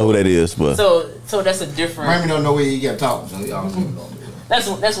 I don't know who that is, but so that's a different. Raymond don't know where he got talking, so y'all don't even know. That's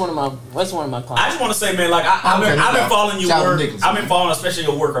one of my clients. I just want to say, man, like I've been following your Shout out work. Nicholas. I've been following, especially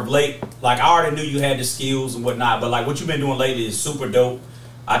your work of late. Like I already knew you had the skills and whatnot, but like what you've been doing lately is super dope.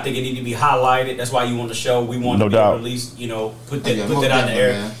 I think it need to be highlighted. That's why you on the show. We want No to be doubt. able to at least, you know, put that most out in the air.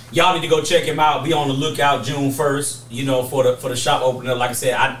 definitely, man. Y'all need to go check him out. Be on the lookout June 1st. You know, for the shop opening. Like I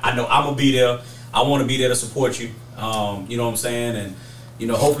said, I know I'm gonna be there. I want to be there to support you. You know what I'm saying? And you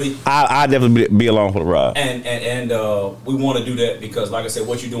know, hopefully, I definitely be along for the ride. and we want to do that because, like I said,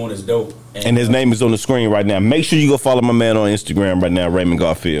 what you're doing is dope. And his name is on the screen right now. Make sure you go follow my man on Instagram right now, Raymond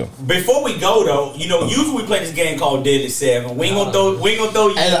Garfield. Before we go though, you know, usually we play this game called Deadly Seven. We ain't gonna throw you.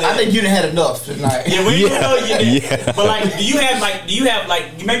 Hey, in look, there. I think you done had enough tonight. Yeah, we ain't gonna throw you in there. Yeah. But like, do you have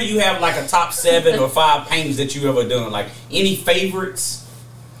maybe you have like a top 7 or 5 paintings that you ever done? Like any favorites?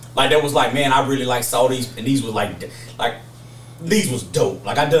 Like that was like, man, I really saw these, and these was like these was dope.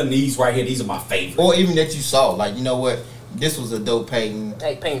 Like I done these right here. These are my favorites. Or even that you saw, like, you know what? This was a dope painting.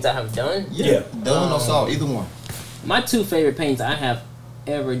 Like paintings I have done. Yeah. Done or saw, either one. My 2 favorite paintings I have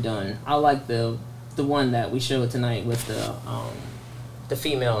ever done. I like the one that we showed tonight with the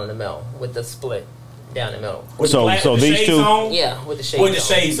female and the male with the split down the middle. With So- the so the these shades two- on? Yeah, with the shades. With the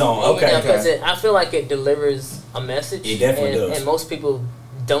shades on. Okay. Because I feel like it delivers a message. It definitely does. And most people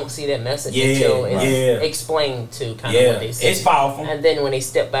don't see that message Yeah, until it's yeah. explained to kind of Yeah, what they see. it's powerful. And then when they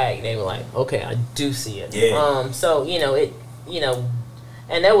step back, they were like, okay, I do see it. Yeah. So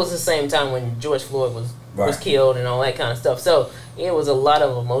and that was the same time when George Floyd was killed and all that kind of stuff. So it was a lot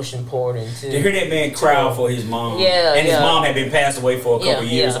of emotion poured into. To hear that man cry for his mom. Yeah, and his yeah. mom had been passed away for a couple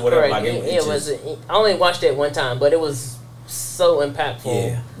years or whatever. Correct. Like it was. I only watched it one time, but it was so impactful.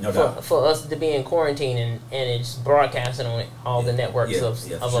 Yeah, no doubt. for us to be in quarantine and it's broadcasting on all the networks Yeah, of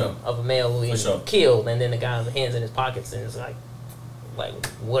for of, sure. of a male who is sure. killed, and then the guy with hands in his pockets, and it's like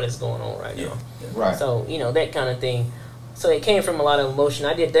what is going on right now? Right. So that kind of thing. So it came from a lot of emotion.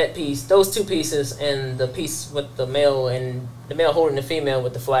 I did that piece, those 2 pieces, and the piece with the male and the male holding the female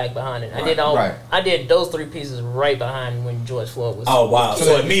with the flag behind it. I did those 3 pieces right behind when George Floyd was. Oh wow! So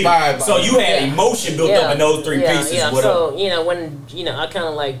So, inspired by you had emotion built up in those 3 pieces. Yeah. What So up? when I kind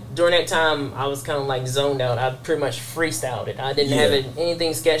of during that time I was kind of zoned out. I pretty much freestyled it. I didn't have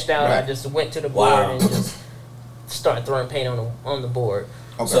anything sketched out. Right. I just went to the board Wow. and just started throwing paint on the board.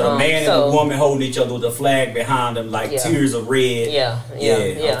 Okay. So the man and so- the woman holding each other with the flag behind them, like Yeah. tears of red. Yeah.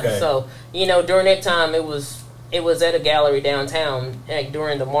 Okay. So during that time it was at a gallery downtown. Like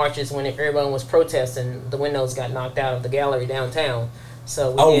during the marches when everyone was protesting, the windows got knocked out of the gallery downtown.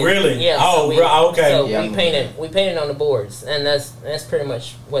 So Really? Yeah. Oh, okay. So Yeah, we painted on the boards, and that's pretty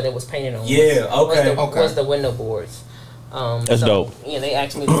much what it was painted on. Yeah, okay. Was the window boards. That's dope. Yeah, they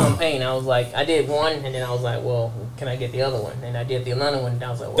asked me to come paint. I was like, I did one, and then I was like, well, can I get the other one? And I did the other one, and I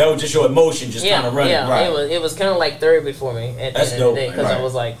was like, well, That was just your emotion, just kind of running. yeah, Right. it was kind of like therapy for me at That's the end dope, of the day, because right. I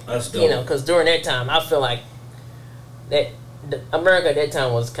was like, That's dope. because during that time, I feel like that America at that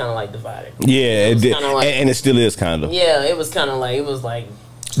time was kind of like divided. Yeah, it was did. kinda like- And it still is kind of. Yeah, it was kind of like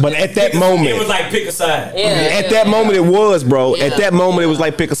But at that It moment, was like pick a side. yeah. at that moment it was, bro. Yeah. At that moment it was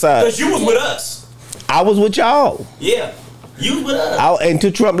like pick a side. Because you was with us. I was with y'all. Yeah. You was with us.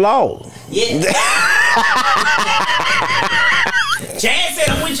 Until Trump law. Yeah. Chad said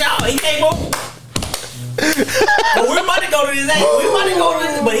I'm with y'all. He came over. But we're about to go to this.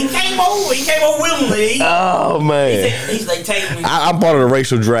 But he came over. He came over willingly. Oh man. He's like, take me. I'm part of the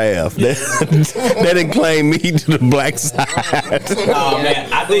racial draft. That didn't claim me to the black side. Oh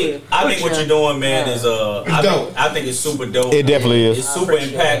man, I think what you're doing, man, is dope. I think it's super dope. It definitely is. It's super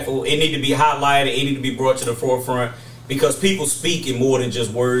impactful. It need to be highlighted. It need to be brought to the forefront because people speak in more than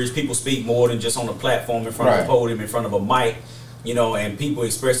just words. People speak more than just on a platform in front of a podium, in front of a mic. And people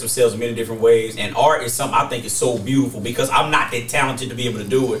express themselves in many different ways. And art is something I think is so beautiful because I'm not that talented to be able to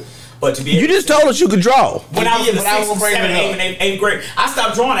do it. But to be able You just told us you could draw. when I was in the but I was 6th, bringing 7th, it 8th, up. and 8th grade, I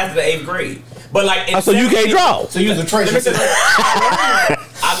stopped drawing after the 8th grade. But like, in So you 7th, can't 8th draw. So you was a tracer. Listen,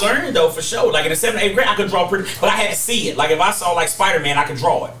 I learned though for sure. Like in the 7th, 8th grade, I could draw pretty, but I had to see it. Like if I saw like Spider-Man, I could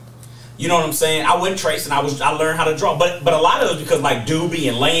draw it. You know what I'm saying? I wasn't tracing. I learned how to draw. But a lot of it was because like Doobie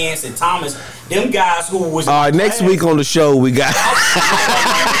and Lance and Thomas, them guys who was. All right, next week on the show we got. You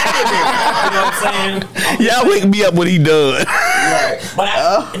know what I'm saying? Y'all wake me up when he done.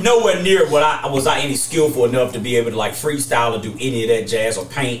 But nowhere near what I any skillful enough to be able to like freestyle or do any of that jazz or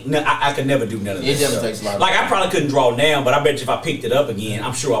paint. No, I could never do none of that. It definitely stuff. takes a lot of Like I time. probably couldn't draw now, but I bet you if I picked it up again,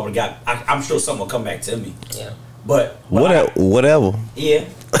 I'm sure I would have got. I'm sure something will come back to me. Yeah. But whatever. Yeah.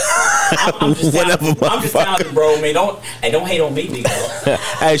 I'm just Whatever, talented. I'm just talented, bro. Man, don't hate on me, big dog.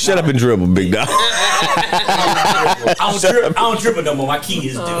 Hey, shut up and dribble, big dog. I don't dribble no more. My key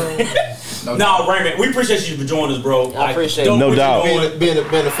is due. No, Raymond, we appreciate you for joining us, bro. I appreciate it. No doubt. Being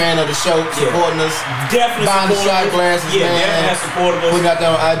a fan of the show, supporting us. Definitely buying the shot glasses, yeah, man. definitely supporting us. Putting out there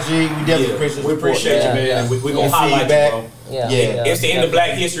on IG. We definitely appreciate We appreciate you, man. Yeah. We're going to highlight feedback. you, bro. Yeah. It's the end of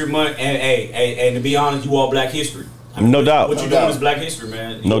Black History Month, and to be honest, you all Black history. I mean, No doubt. What you're doing is Black history,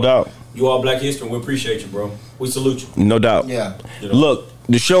 man. No doubt. You all Black history, and we appreciate you, bro. We salute you. No doubt. Yeah. You know? Look,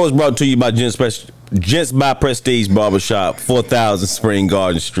 the show is brought to you by Gents by Prestige Barbershop, 4000 Spring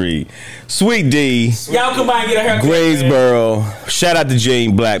Garden Street. Sweet D, Y'all come by and get a haircut. Greensboro. Shout out to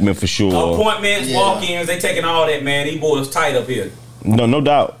Jane Blackman for sure. Appointments, walk-ins, they taking all that, man. These boys tight up here. No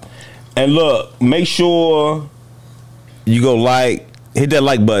doubt. And look, make sure you go hit that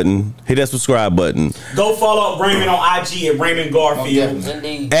like button, hit that subscribe button. Go follow up Raymond on IG at Raymond Garfield.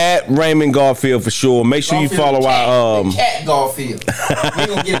 Indeed. At Raymond Garfield for sure. Make sure you follow our the cat Garfield. We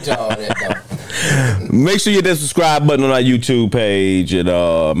gonna get to all that though. make sure you hit that subscribe button on our YouTube page,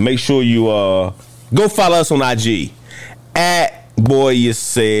 and make sure you go follow us on IG at Boy You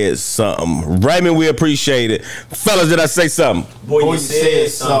Said Something. Raymond, we appreciate it. Fellas, did I say something? Boy, you said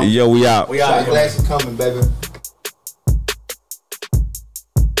something. Yo, we out. We Shot out here. glasses coming, baby.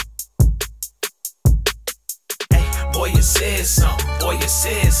 Boy, you said something. Boy, you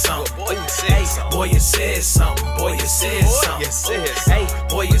said something. Boy, you said something. Boy, you said something. Boy, you said something. Hey,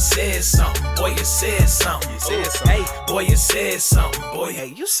 boy, you said something. Boy, you said something. Hey, boy, you said something. Boy, hey,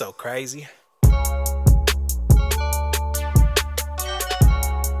 you so crazy.